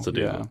incredible. to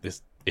do Yeah.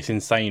 this. It's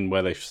insane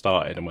where they've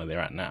started and where they're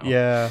at now.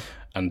 yeah.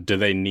 And do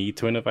they need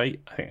to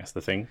innovate? I think that's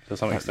the thing to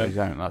some They extent.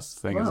 don't. That's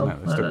the thing, Well, isn't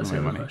it? They're still that's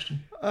gonna the make other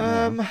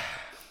money. question.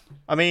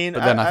 I mean,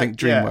 But then I think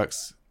yeah.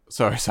 DreamWorks.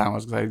 Sorry, Sam. I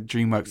was going to say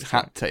DreamWorks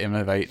had to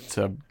innovate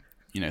to,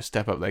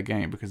 step up their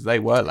game because they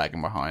were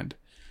lagging behind.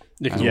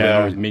 Because Yeah.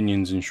 all those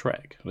Minions and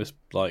Shrek. It's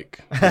like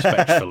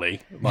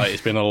respectfully, like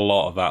it's been a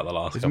lot of that the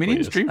last Is couple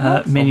Minions of years.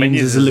 DreamWorks?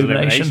 Minions is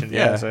Illumination.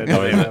 Yeah, so it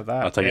doesn't even have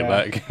that. I'll take yeah.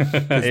 it back.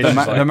 It's the, just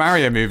like- the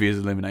Mario movie is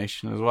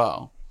Illumination as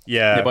well.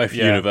 Yeah, They're both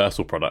yeah.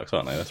 Universal products,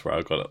 aren't they? That's where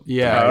I got it.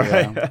 Yeah, Oh,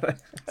 yeah. right.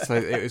 So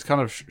it was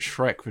kind of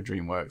Shrek for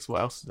DreamWorks.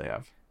 What else did they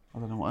have? I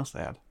don't know what else they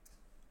had.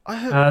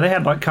 They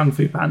had like Kung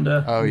Fu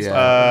Panda. Oh and yeah,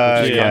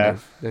 stuff. which is yeah. kind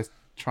of, they're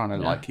trying to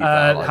like keep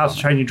that alive, House of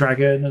aren't Train Your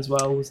Dragon as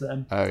well was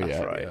them. they? Oh That's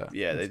yeah, right. yeah.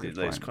 Yeah, they That's a did good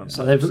those point, concepts.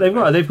 So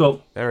they've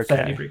got They're okay.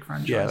 fairly big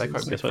franchises. Yeah, they're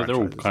quite big. So they're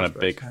all franchises, kind I of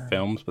big suppose.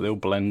 films, but they all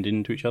blend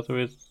into each other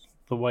with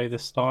the way they're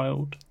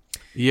styled.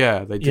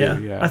 Yeah, they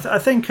do. Yeah, I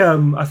think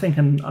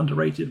an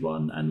underrated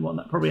one and one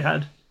that probably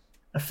had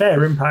a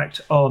fair impact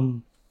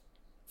on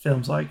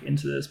films like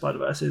Into the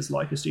Spider-Verse is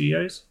Leica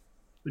Studios,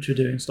 which are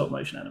doing stop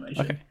motion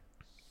animation. Okay.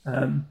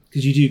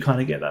 Because you do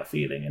kind of get that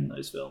feeling in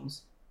those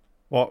films.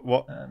 What?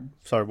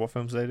 Sorry, what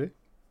films do they do?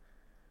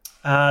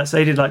 So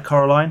they did like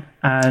Coraline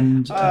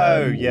and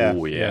Oh yeah,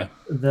 Oh yeah.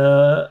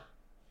 the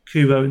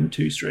Kubo and the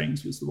Two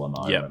Strings was the one that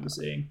I Yep. remember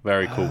seeing.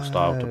 Very cool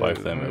style to both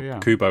of them. Oh, yeah.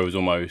 Kubo was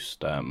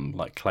almost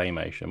like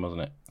claymation,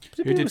 wasn't it?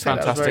 Did Who did people say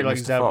that was very, Fantastic like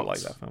Mr. Zelda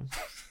Fox? like that film?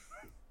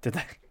 Did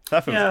they?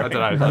 That film Yeah. I was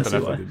don't know. great. I That's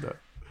don't know the if they did that.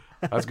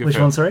 That was a good Which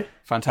film. one, sorry?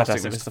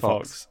 Fantastic, Fantastic Mr.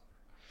 Fox.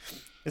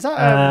 Is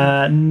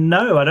that?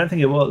 No, I don't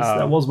think it was. Oh.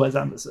 That was Wes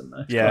Anderson,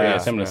 though. Yeah,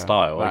 similar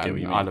style, I That get what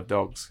and you mean. Isle of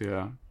Dogs.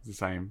 Yeah, it's the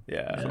same.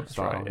 yeah, sort of that's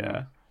style, right.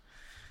 yeah.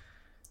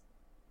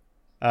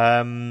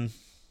 Yeah.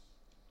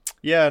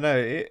 Yeah, no,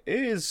 it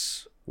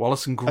is.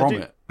 Wallace and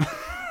Gromit.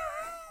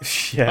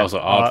 Yeah, Oh, so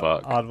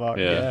Aardvark. Aardvark.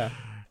 Yeah. Yeah.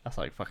 That's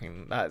like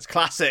fucking. That's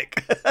classic.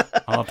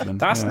 Aardman.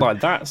 That's yeah. like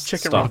that's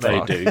Chicken stuff they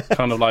Run do.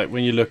 Kind of like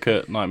when you look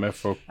at Nightmare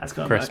for That's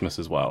gone Christmas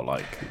as well.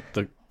 Like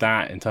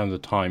that in terms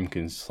of time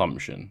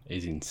consumption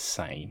is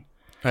insane.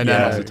 I It know.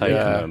 must have taken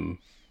yeah. them.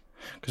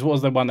 Because what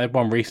was the one they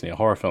won recently? A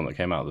horror film that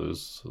came out that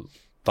was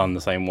done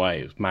the same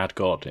way. It was Mad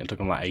God, and it took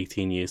them like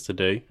 18 years to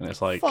do. And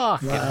it's like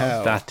Fucking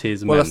hell. that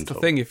is Well, mental. that's the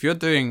thing. If you're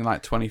doing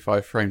like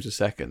 25 frames a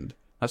second,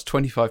 that's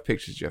 25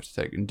 pictures you have to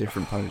take in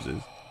different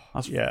poses.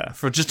 That's Yeah.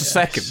 for just a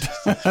second.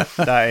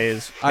 That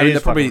is. I it mean,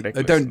 is fucking ridiculous,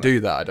 they don't isn't it? do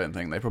that. I don't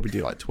think they probably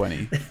do like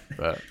 20.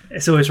 But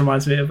It always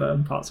reminds me of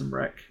Parks and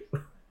Rec.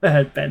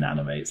 Where Ben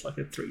animates like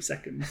a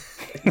 3-second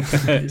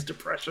his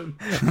depression.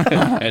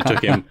 And it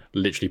took him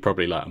literally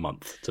probably like a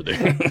month to do.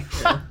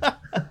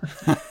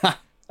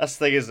 That's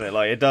the thing, isn't it?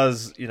 Like, it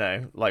does,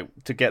 like,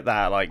 to get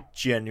that, like,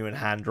 genuine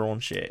hand-drawn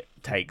shit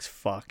takes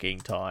fucking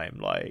time.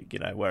 Like,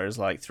 whereas,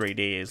 like,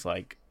 3D is,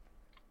 like,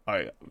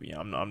 I'm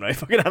no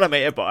fucking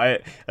animator, but I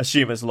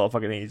assume it's a lot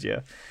fucking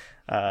easier.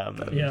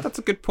 Yeah. that's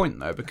a good point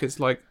though, because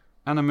like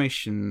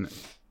animation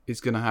is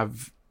going to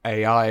have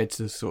AI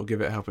to sort of give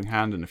it a helping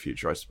hand in the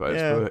future, I suppose.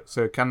 Yeah. But,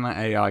 so can that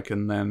AI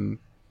can then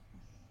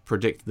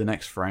predict the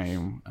next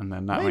frame, and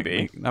then that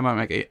Maybe. that might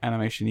make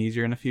animation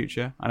easier in the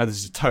future. I know this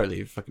is a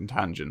totally fucking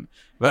tangent,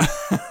 but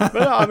But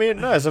no, I mean,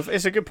 no,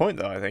 it's a good point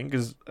though. I think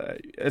because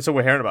it's all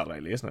we're hearing about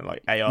lately, isn't it?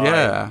 Like AI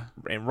Yeah.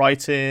 in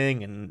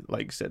writing and,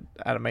 like you said,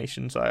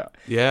 animation. So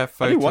yeah, I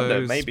photos, do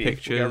wonder maybe if we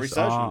pictures, get a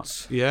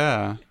resurgence. art.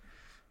 Yeah,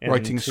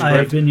 Writing into- script. I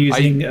have been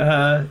using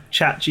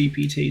Chat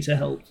GPT to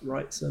help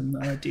write some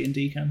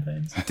D&D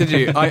campaigns. Did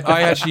you?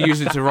 I actually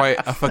used it to write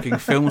a fucking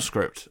film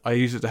script. I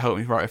used it to help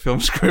me write a film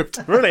script.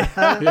 Really?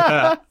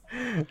 Yeah.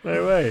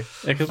 No way.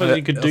 Yeah, because Uh,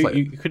 you could it was like-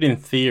 you could in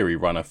theory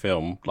run a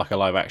film like a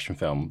live action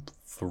film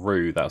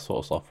through that sort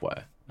of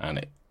software, and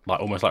it like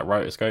almost like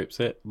rotoscopes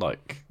it,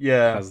 like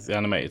Yeah. has the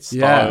animated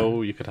Yeah.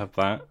 style. You could have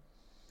that.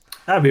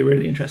 That'd be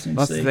really interesting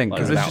That's to the see. thing, Like,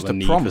 because it's without just the a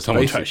need for prompt,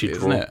 someone to basically, actually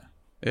isn't draw. it?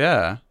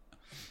 Yeah.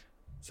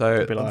 So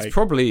It'd be it like-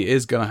 probably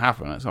is going to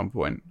happen at some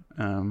point,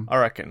 I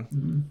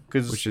reckon.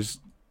 Because which is,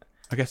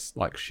 I guess,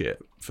 like shit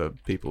for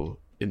people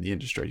in the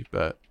industry.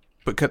 But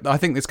I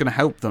think it's going to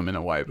help them in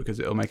a way because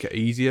it'll make it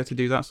easier to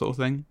do that sort of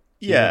thing.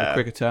 So you have a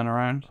quicker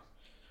turnaround.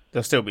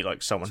 there'll still be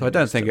like someone. So who I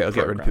don't needs think to it'll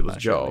get rid of program people's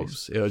that shit, at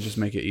least. jobs. It'll just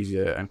make it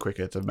easier and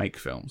quicker to make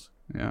films.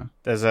 Yeah.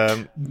 There's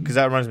because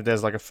that reminds me.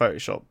 There's like a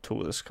Photoshop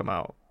tool that's come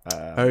out.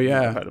 Oh,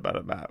 yeah. I've heard about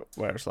it, Matt,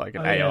 where it's like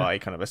an Oh, yeah. AI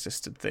kind of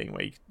assisted thing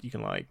where you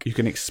can like You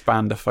can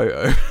expand a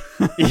photo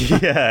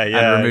yeah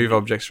and remove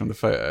objects from the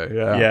photo.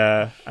 Yeah.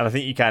 yeah, and I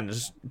think you can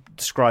just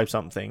describe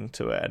something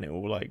to it and it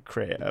will like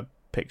create a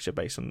picture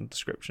based on the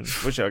description,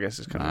 which I guess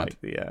is kind of Mad. like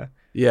the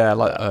Yeah,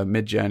 like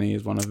Mid Journey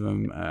is one of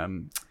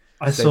them.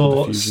 I Stable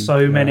saw Diffusion,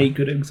 so many yeah.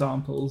 good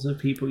examples of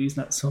people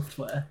using that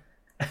software.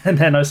 And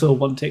then I saw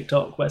one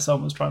TikTok where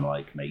someone was trying to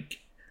like make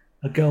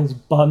a girl's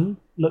bun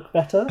look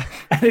better,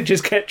 and it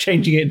just kept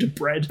changing it into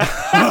bread.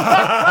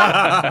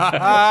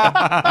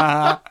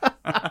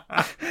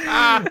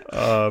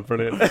 oh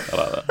brilliant. I like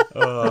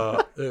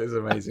that. It is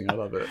amazing. I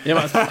love it. Yeah,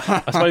 but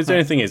I suppose the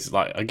only thing is,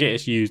 like, I get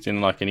it's used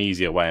in like an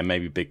easier way, and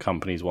maybe big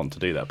companies want to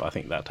do that, but I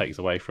think that takes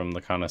away from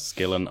the kind of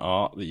skill and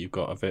art that you've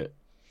got of it,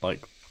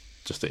 like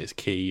just at its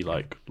key,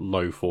 like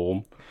low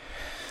form.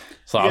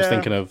 So I was Yeah.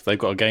 thinking of they've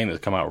got a game that's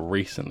come out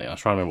recently. I was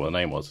trying to remember what the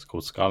name was. It's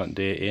called Scarlet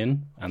Deer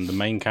Inn, and the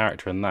main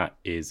character in that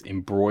is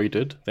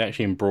embroidered. They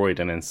actually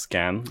embroider and then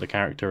scan the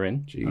character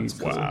in.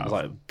 Jeez, Wow. I was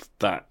like,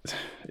 that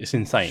it's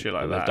insane Shit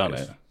like that they've that done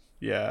is- it.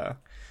 Yeah,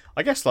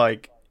 I guess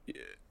like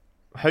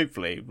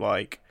hopefully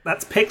like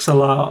That's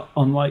pixel art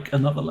on like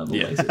another level.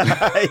 Yeah.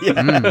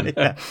 Basically.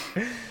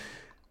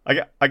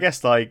 yeah. I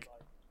guess like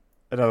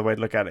another way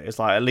to look at it is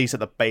like at least at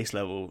the base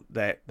level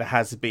there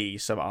has to be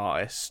some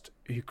artist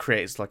who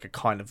creates like a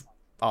kind of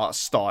art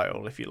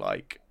style, if you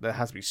like. There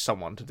has to be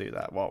someone to do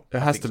that. Well,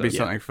 There I has think to so, be yeah.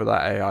 something for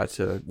that AI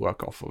to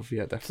work off of.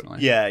 Yeah,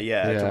 definitely. Yeah, to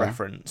Yeah.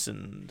 reference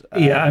and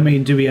Yeah, I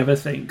mean, do we ever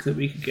think that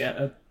we could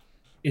get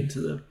into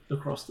the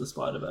across the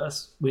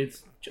Spider-Verse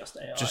with just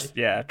AI? just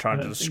trying I to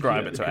don't think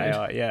describe you it to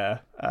ever could. AI.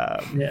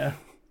 Yeah, Yeah,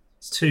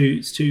 it's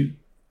too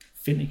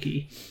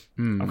finicky.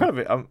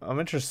 I'm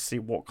interested to see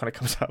what kind of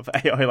comes out of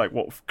AI, like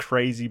what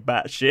crazy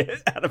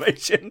batshit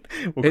animation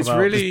will It's come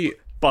out, really just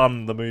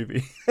bun the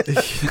movie.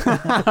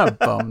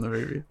 bum the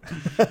movie.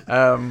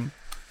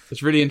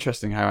 It's really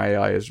interesting how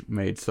AI has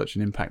made such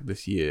an impact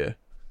this year,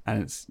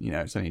 and it's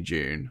only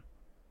June.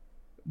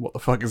 What the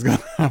fuck is going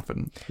to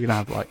happen? You're gonna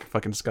have like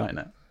fucking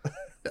Skynet.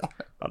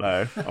 I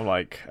know. I'm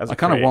like, as a I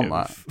kind of want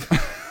creative,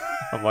 that.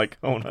 I'm like,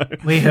 oh no.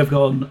 We have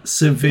gone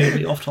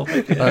severely off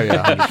topic here. Oh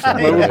yeah,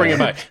 100%. Well, we'll bring it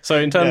back. So,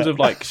 in terms Yeah. of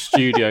like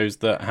studios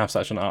that have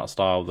such an art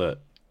style that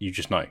you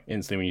just know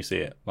instantly when you see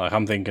it, like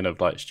I'm thinking of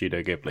like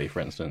Studio Ghibli, for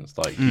instance.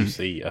 Like you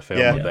see a film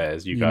Yeah. of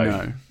theirs, you You go,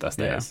 know. "That's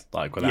Yeah. theirs,"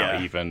 like without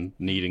Yeah. even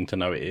needing to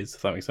know it is.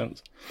 If that makes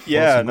sense.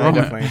 Yeah, What's no, wrong?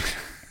 definitely.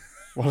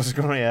 What's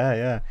going on?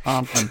 Yeah.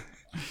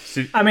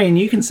 I mean,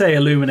 you can say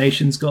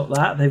Illumination's got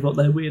that. They've got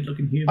their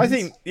weird-looking humans. I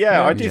think,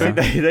 I do Yeah. think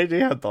they do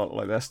have that,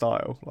 like their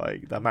style,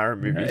 like that Mario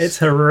movies. it's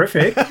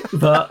horrific,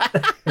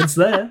 but it's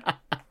there.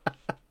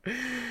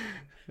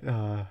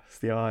 It's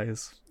the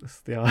eyes. It's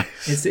the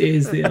eyes. It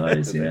is the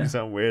eyes. They Yeah.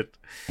 sound weird.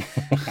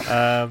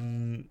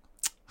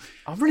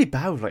 I'm really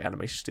bad with like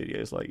animation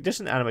studios, like just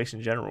in animation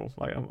in general.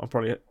 Like I'm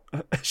probably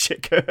a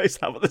shit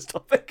co-host now with this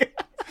topic.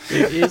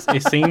 It is.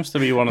 It seems to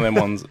be one of them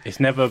ones. It's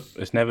never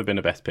been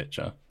a best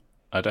picture.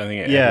 I don't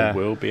think it Yeah. ever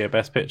will be a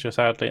best picture.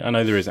 Sadly, I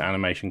know there is an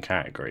animation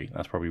category.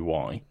 That's probably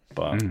why.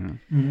 But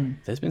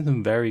there's been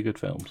some very good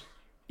films.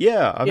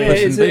 Yeah, I mean, Yeah,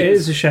 Puss in it Boots.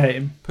 is a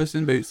shame. Puss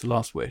in Boots: The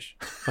Last Wish.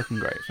 Fucking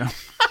great film.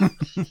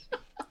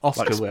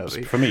 Oscar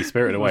worthy. For me,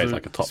 Spirited Away is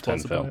like a top 10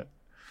 sponsored by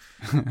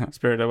film. it.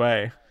 Spirited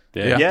Away.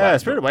 Yeah, Yeah,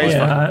 Spirited Away is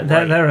Yeah,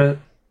 fucking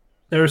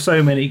there are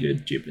so many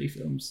good Ghibli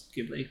films.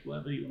 Ghibli,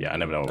 whatever you want. Yeah, I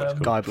never know what it's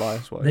Guy called. Bly.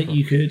 That's what That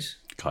you could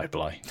Kai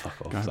Bly.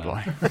 Fuck off. God, Sam.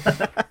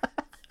 blimey.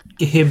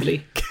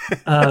 Ghibli,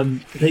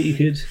 that you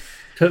could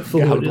put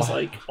forward as Bly.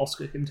 like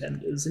Oscar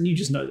contenders, and you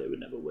just know they would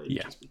never win,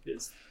 Yeah. just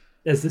because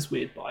there's this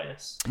weird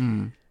bias.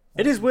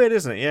 It is weird,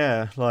 isn't it?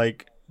 Yeah,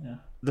 like Yeah.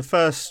 the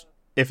first,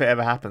 if it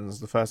ever happens,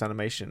 the first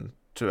animation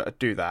to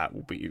do that it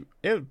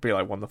would be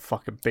like one of the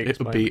fucking biggest.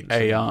 It would be moments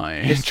in AI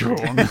history.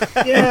 drawn.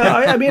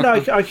 Yeah, I mean,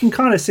 I can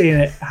kind of see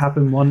it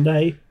happen one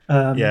day.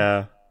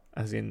 Yeah,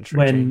 as the industry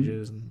When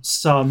changes. And,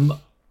 some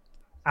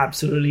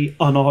absolutely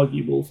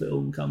unarguable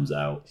film comes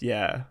out,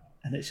 yeah,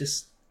 and it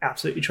just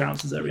absolutely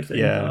trounces everything.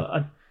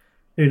 Yeah.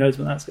 Who knows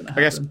when that's going to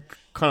I happen? guess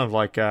kind of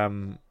like a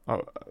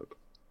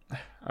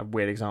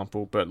weird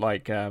example, but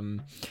like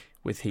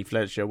with Heath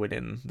Ledger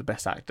winning the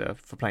Best Actor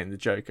for playing the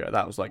Joker.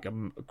 That was like a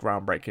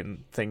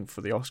groundbreaking thing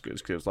for the Oscars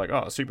because it was like, oh,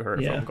 a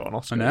superhero film got an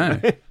Oscar. I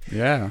know.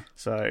 Yeah.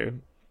 So,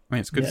 I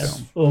mean, it's a good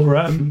film.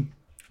 Or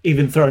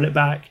even throwing it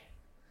back,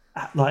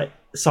 like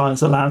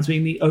Silence of the Lambs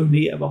being the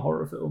only ever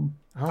horror film.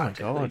 oh my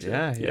god,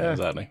 yeah. Yeah,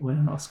 exactly. Win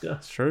an Oscar.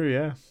 It's true,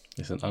 yeah.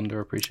 It's an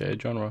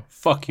underappreciated genre.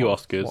 Fuck you,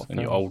 Oscars, what and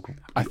you film? old.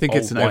 I think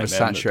old it's an white men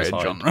that oversaturated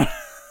decide. genre.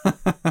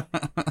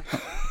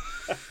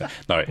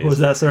 No, it What was is.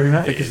 that, sorry, I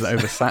mate? think it's an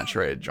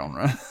oversaturated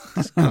genre.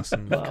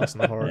 Cussing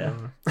the horror. Yeah.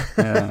 genre.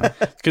 Yeah.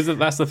 Because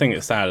that's the thing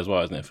that's sad as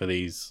well, isn't it? For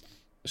these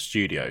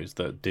studios,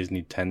 that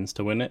Disney tends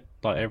to win it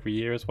like every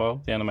year as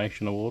well, the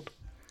animation award.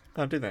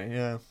 Oh, do they?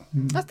 Yeah.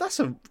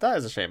 That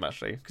is a shame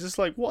actually, because it's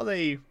like, what are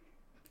they?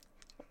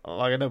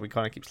 Like, I know we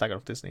kind of keep slagging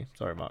off Disney.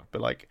 Sorry, Mark,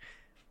 but like,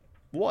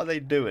 what are they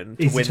doing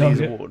to Easy win target.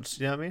 these awards?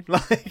 You know what I mean?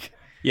 Like,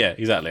 Yeah,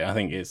 exactly. I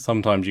think it's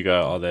sometimes you go,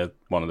 oh, they're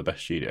one of the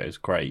best studios,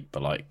 great,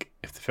 but like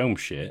if the film's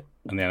shit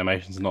and the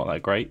animation's not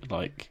that great,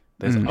 like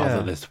there's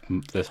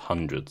there's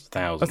hundreds,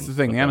 thousands. That's the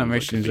thing. of The films that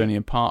animation could is be- only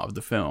a part of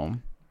the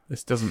film.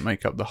 This doesn't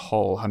make up the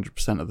whole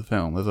 100% of the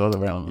film. There's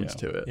other elements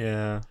to it.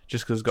 yeah,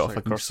 Just because it's got a like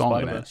fucking across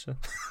song in it. Spider-Verse,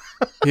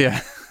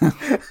 Yeah.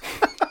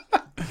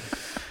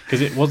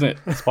 Because it wasn't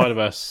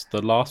Spider-Verse,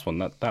 the last one,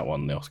 that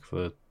won the Oscar for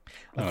the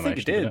I animation. think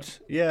it didn't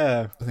did.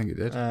 Yeah. I think it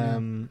did.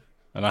 And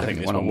I think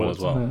this won one will awards.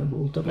 as well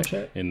We'll double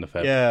check. in the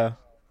Feb. Yeah.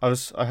 I heard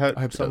I hope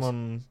it does.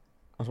 someone.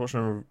 I was watching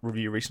a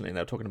review recently, and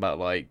they were talking about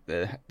like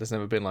there's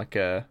never been like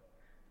a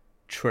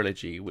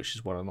trilogy which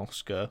has won an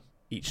Oscar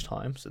each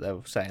time. So they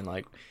were saying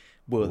like,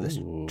 will this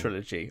Ooh.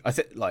 trilogy?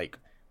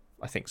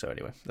 I think so.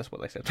 Anyway, that's what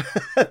they said.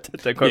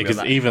 Don't Yeah, quote me on because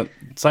that. even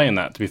saying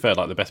that, to be fair,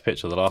 like the best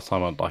picture, the last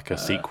time a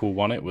sequel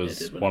won it was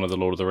did win one of the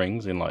Lord of the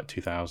Rings in like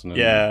 2002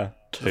 Yeah,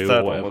 the or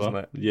third one, whatever. wasn't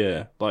it?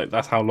 Yeah, like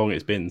that's how long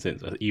it's been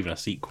since even a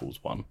sequel's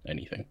won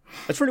anything.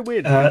 It's really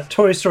weird.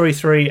 Toy Story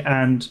 3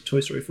 and Toy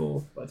Story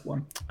 4 both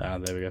won. There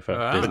we go. For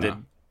Ah. Disney.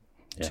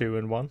 Did 2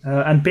 and 1.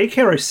 And Big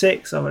Hero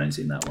 6, I've only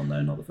seen that one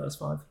though, not the first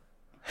 5.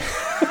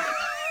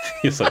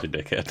 You're such a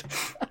dickhead.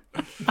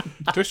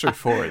 Toy Story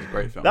 4 is a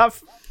great film.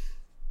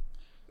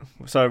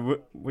 So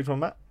which one,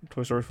 Matt?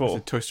 Toy Story I 4.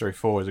 said Toy Story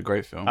 4 is a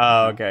great film.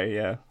 Oh, okay,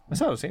 yeah. I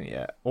still haven't seen it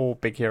yet. Or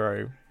Big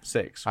Hero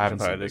 6. I haven't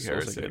which I've seen heard Big is Hero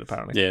also 6. good,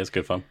 apparently. Yeah, it's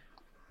good fun.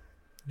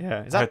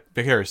 Yeah. Is I that? heard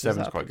Big Hero 7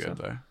 is that quite Pixar? good,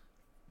 though.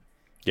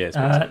 Yeah, it's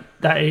good.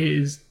 That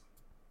is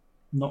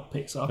not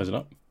Pixar. Is it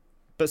not?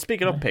 But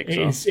speaking of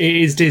Pixar, It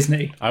is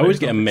Disney. I always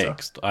but get it's them not Pixar.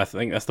 mixed. I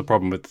think that's the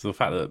problem with the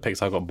fact that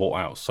Pixar got bought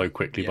out so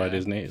quickly by Yeah.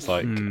 Disney. It's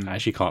like I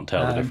actually can't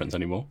tell the difference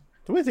anymore.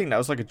 the weird thing, that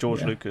was like a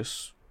George Yeah.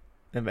 Lucas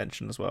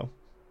invention as well.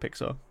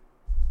 Pixar.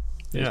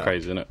 It's Yeah.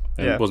 crazy, isn't it?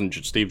 And Yeah. wasn't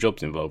Steve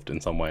Jobs involved in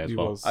some way as He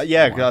well? was.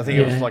 Yeah, because I think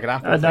it Yeah. was like an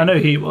Apple I thing. know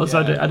he was.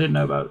 I, Yeah. I didn't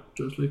know about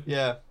George Lucas.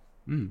 Yeah.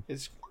 Mm.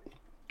 It's.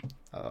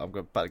 I'm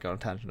about to go on a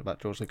tangent about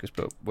George Lucas,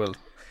 but we'll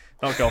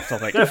not go off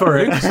topic. Go for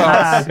it. Go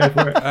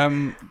for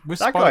it. With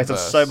That guy does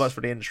Spider-Verse, so much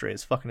for the industry.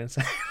 It's fucking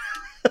insane.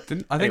 I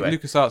think Anyway.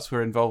 LucasArts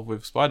were involved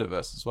with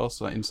Spider-Verse as well,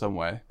 so in some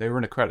way. They were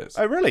in the credits.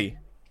 Oh, really?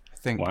 I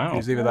think Wow. it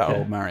was either that Okay.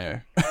 or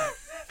Mario.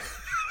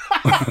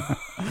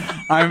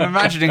 I'm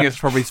imagining it's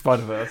probably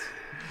Spider-Verse.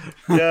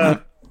 Yeah.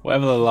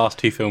 Whatever the last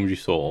two films you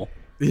saw,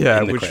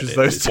 Yeah, in the which credits, was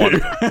those it's one two.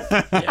 of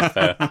them. Yeah,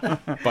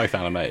 fair. Both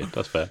animated.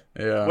 That's fair.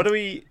 Yeah. What do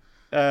we?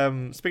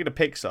 Speaking of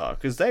Pixar,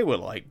 because they were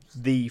like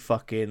the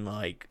fucking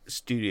like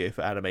studio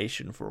for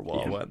animation for a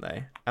while, Yeah. weren't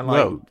they? And like,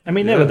 Well, I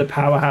mean, they were the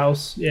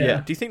powerhouse. yeah.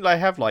 Yeah. Do you think they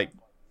have like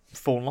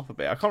fallen off a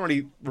bit? I can't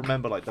really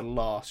remember like the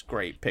last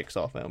great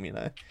Pixar film. You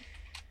know,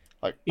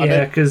 like I Yeah,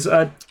 don't- because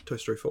Toy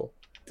Story 4.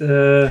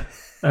 the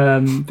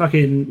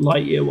fucking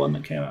Lightyear one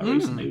that came out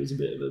recently was a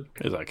bit of a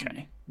It's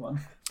okay. one.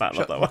 Matt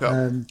loved that Fuck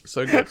one. up.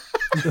 So good.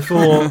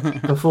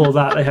 Before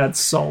that, they had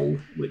Soul,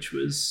 which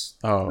was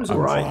Oh, was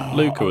alright.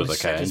 Luca was I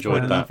okay. I so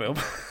enjoyed disappointed in that. film.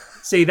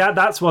 See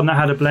that's one that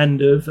had a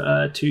blend of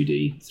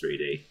 2D,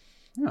 3D.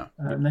 Yeah.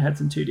 They had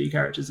some 2D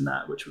characters in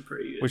that, which were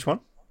pretty good. Which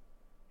one?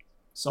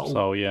 Soul.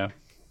 So yeah,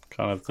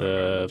 kind of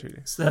the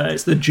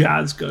It's the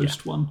jazz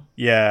ghost one.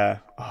 Yeah.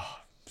 Oh,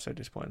 so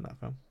disappointed in that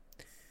film.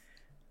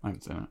 I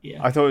haven't seen it.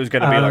 Yeah. I thought it was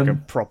going to be like a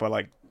Um, proper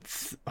like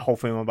whole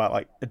film about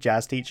like a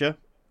jazz teacher.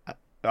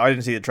 I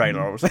didn't see the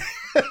trailer, obviously.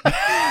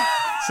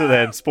 So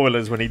then,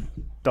 spoilers when he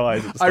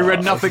dies. At the I start. read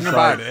was nothing just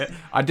about like- it.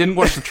 I didn't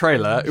watch the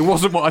trailer. It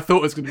wasn't what I thought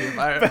it was going to be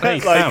about.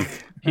 Hey, Like, Sam.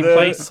 He the-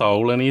 plays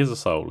Soul and he is a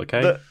soul.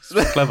 Okay,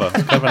 it's clever.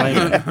 It's clever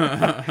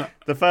naming.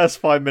 The first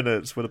 5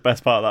 minutes were the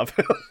best part of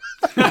that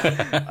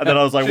film, and then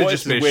I was like, Should "What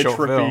is just be this a weird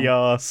short film.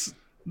 trippy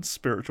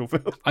spiritual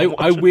film?"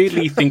 I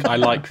weirdly think I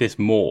like this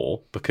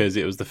more because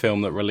it was the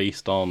film that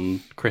released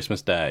on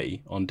Christmas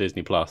Day on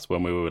Disney Plus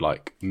when we were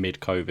like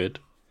mid-COVID.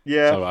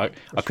 Yeah, So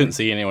I couldn't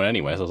see anyone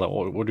anywhere. So I was like,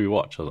 what do we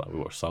watch? I was like, we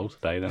watch Soul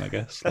today then, I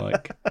guess.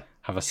 Like,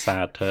 have a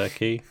sad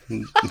turkey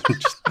and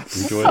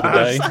just enjoy the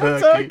day.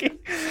 turkey,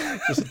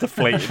 just a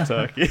deflated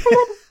turkey.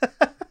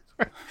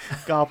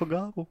 Gobble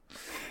gobble.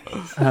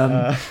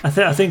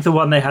 I think the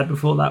one they had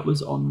before that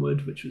was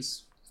Onward, which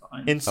was fine. I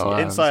haven't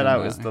Inside seen Out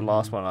that. is the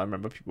last one I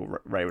remember people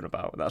raving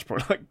about. That's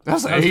probably like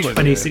That's that's age.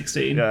 probably-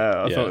 2016. Yeah,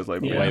 I Yeah, thought it was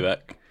like Yeah. way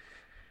back.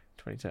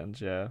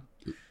 2010s, yeah.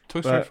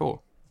 Toy Story But- 4.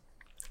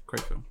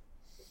 Great film.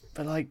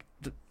 But like,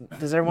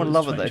 does everyone It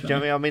love was it though? Do you know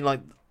what I mean? I mean,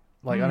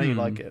 like I know you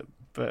like Hmm. it,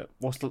 but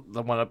what's the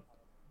one?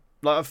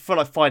 Like, I feel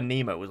like Finding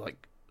Nemo was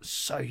like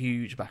so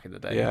huge back in the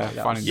day. Yeah, Like,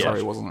 that Finding was Dory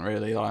such- wasn't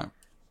really like.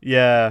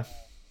 Yeah,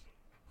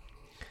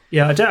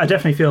 Yeah, I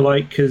definitely feel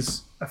like,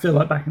 because I feel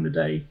like back in the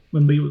day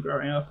when we were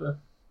growing up,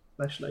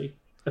 especially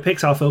a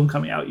Pixar film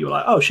coming out, you were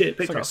like, oh shit,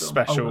 Pixar it's like a film.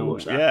 special. I'll go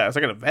watch that. Yeah, it's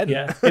like an event.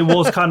 Yeah, it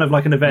was kind of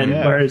like an event,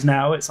 Yeah. whereas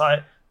now it's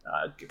like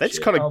They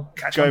just kind of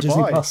catch go on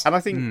Disney by. Plus. And I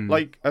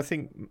think, I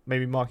think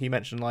maybe Mark, you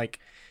mentioned like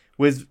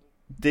with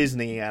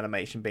Disney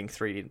animation being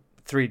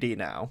 3D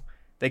now,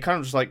 they kind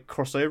of just like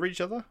cross over each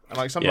other. And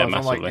like sometimes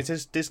I'm like, massively. is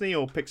this Disney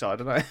or Pixar? I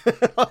don't know.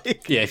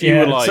 Like, Yeah, if you Yeah,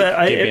 were like,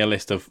 so give me a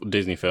list of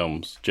Disney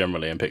films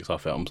generally and Pixar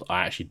films,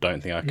 I actually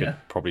don't think I could Yeah.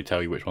 probably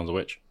tell you which ones are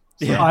which.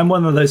 I'm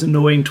one of those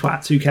annoying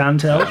twats who can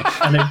tell,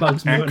 and it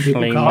bugs me when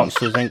people can't.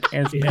 Monsters Inc.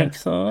 is Yeah.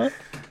 Pixar.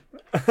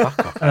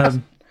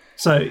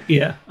 So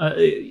yeah,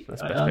 I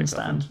best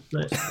understand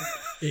that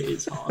it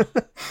is hard.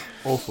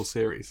 Awful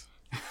series.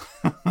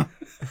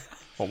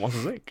 what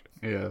Monsters Inc?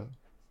 Yeah.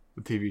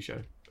 The TV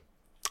show.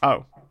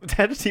 Oh, they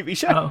had a TV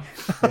show.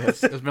 Oh,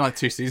 There's been like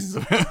 2 seasons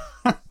of it.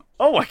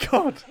 Oh my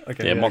god.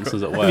 Okay. Yeah,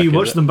 Monsters at Work. have you is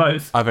watched it? them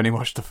both? I've only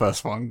watched the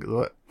first one.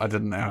 'Cause I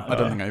didn't know. I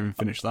don't think I even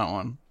finished that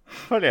one.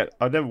 Funny,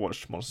 I've never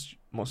watched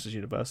Monsters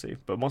University,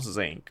 but Monsters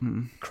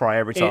Inc. Cry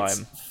every time.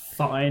 It's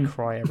fine.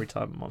 Cry every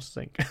time at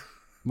Monsters Inc.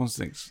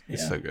 Monster Inc.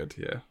 is Yeah. so good.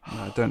 Yeah.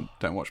 No,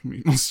 don't watch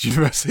Monster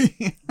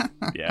University.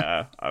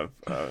 Yeah, I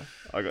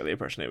got the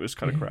impression it was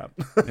kind of crap.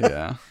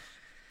 Yeah.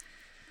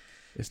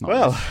 It's not.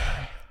 Well,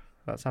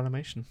 that's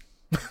animation.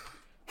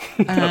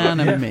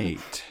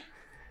 Animate.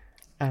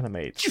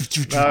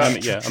 Animate.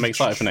 I'm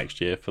excited for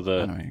next year for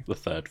Anyway. the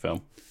third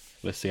film.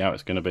 Let's see how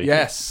it's going to be.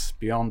 Yes,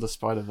 Beyond the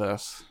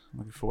Spider-Verse.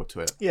 Looking forward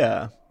to it.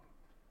 Yeah.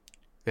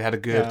 They had a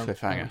good I'm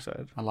cliffhanger.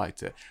 excited. I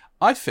liked it.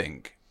 I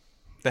think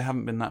there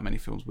haven't been that many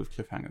films with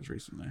cliffhangers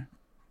recently.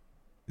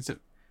 Is it?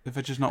 If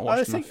I just not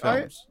watched enough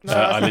films?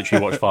 I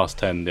literally watched Fast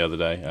 10 the other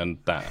day, and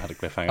that had a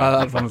cliffhanger.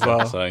 That one as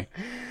well. So,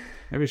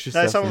 Maybe it's just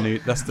No, that's someone- the new.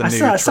 That's the I new.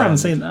 still haven't trend.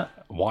 seen that.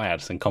 why,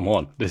 Addison? Come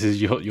on. This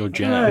is your No,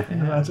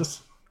 jam. I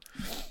just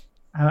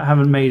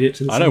haven't made it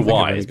to the I know cinema.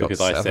 why. only It's got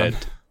because I 7.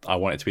 said I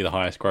want it to be the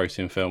highest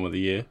grossing film of the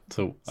year.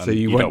 So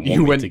you don't went. want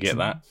You me went to get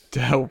that. to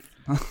help.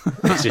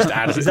 It's just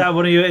Addison. Is that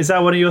one of your? Is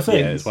that one of your things?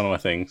 Yeah, it's one of my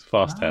things.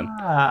 Fast 10.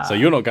 Ah. So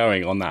you're not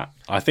going on that.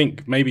 I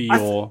think maybe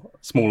your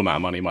small amount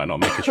of money might not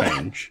make a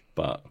change,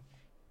 but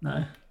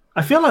No,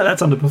 I feel like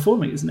that's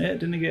underperforming, isn't it?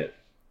 Didn't it get?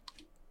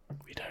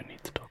 we don't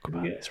need to talk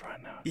about this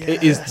right now.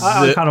 It is.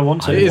 I kind of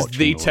want to. It is watching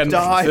the all 10th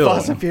Die, film.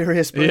 Fast and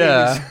Furious, please.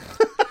 Yeah.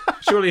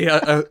 Surely,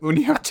 when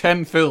you have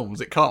 10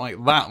 films, it can't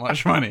make that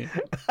much money.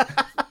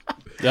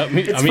 I mean,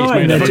 It's it's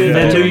fine. made They're a doing-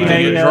 they're film, doing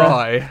right?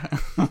 a,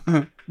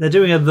 dry. They're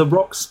doing a The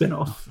Rock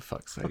spin-off. For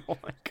fuck's sake. Oh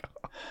my god.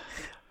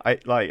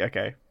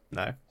 Okay,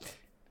 no.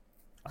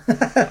 I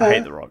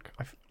hate The Rock.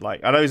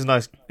 I know he's a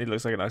nice. He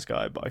looks like a nice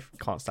guy, but I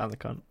can't stand the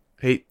cunt.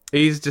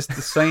 He's just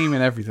the same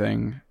in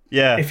everything.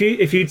 Yeah. If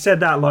you'd said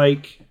that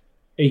like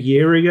a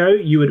year ago,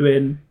 you would have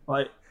been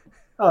like,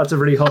 "Oh, that's a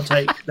really hot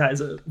take." That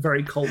is a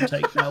very cold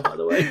take now, by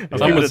the way.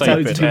 Some would say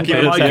Loads of fit.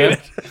 people don't like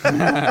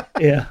it.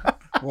 Yeah.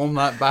 Warm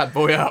that bad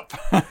boy up.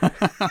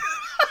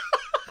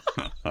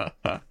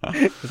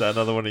 Is that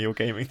another one of your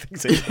gaming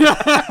things?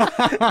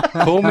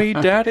 Call me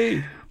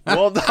daddy.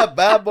 Want that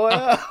bad boy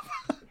up?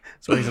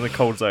 So he's in a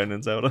cold zone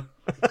in Zelda.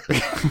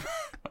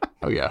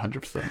 Oh yeah,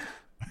 100%.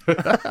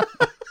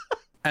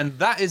 And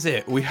that is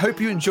it. We hope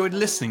you enjoyed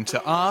listening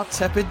to our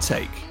Tepid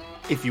Take.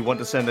 If you want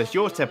to send us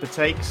your tepid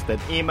takes, then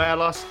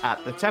email us at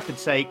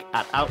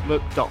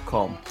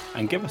thetepidtake@outlook.com.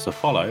 And give us a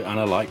follow and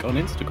a like on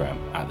Instagram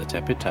at The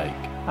Tepid Take.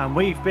 And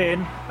we've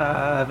been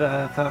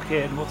the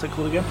fucking, what's it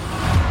called again?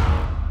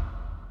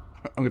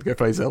 I'm going to go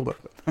play Zelda.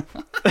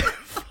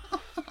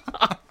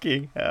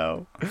 Fucking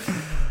hell.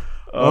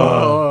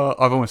 Oh,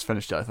 I've almost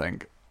finished it, I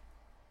think.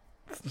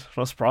 I'm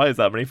not surprised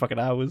that many fucking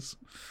hours.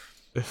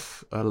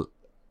 It's a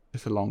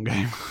long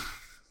game.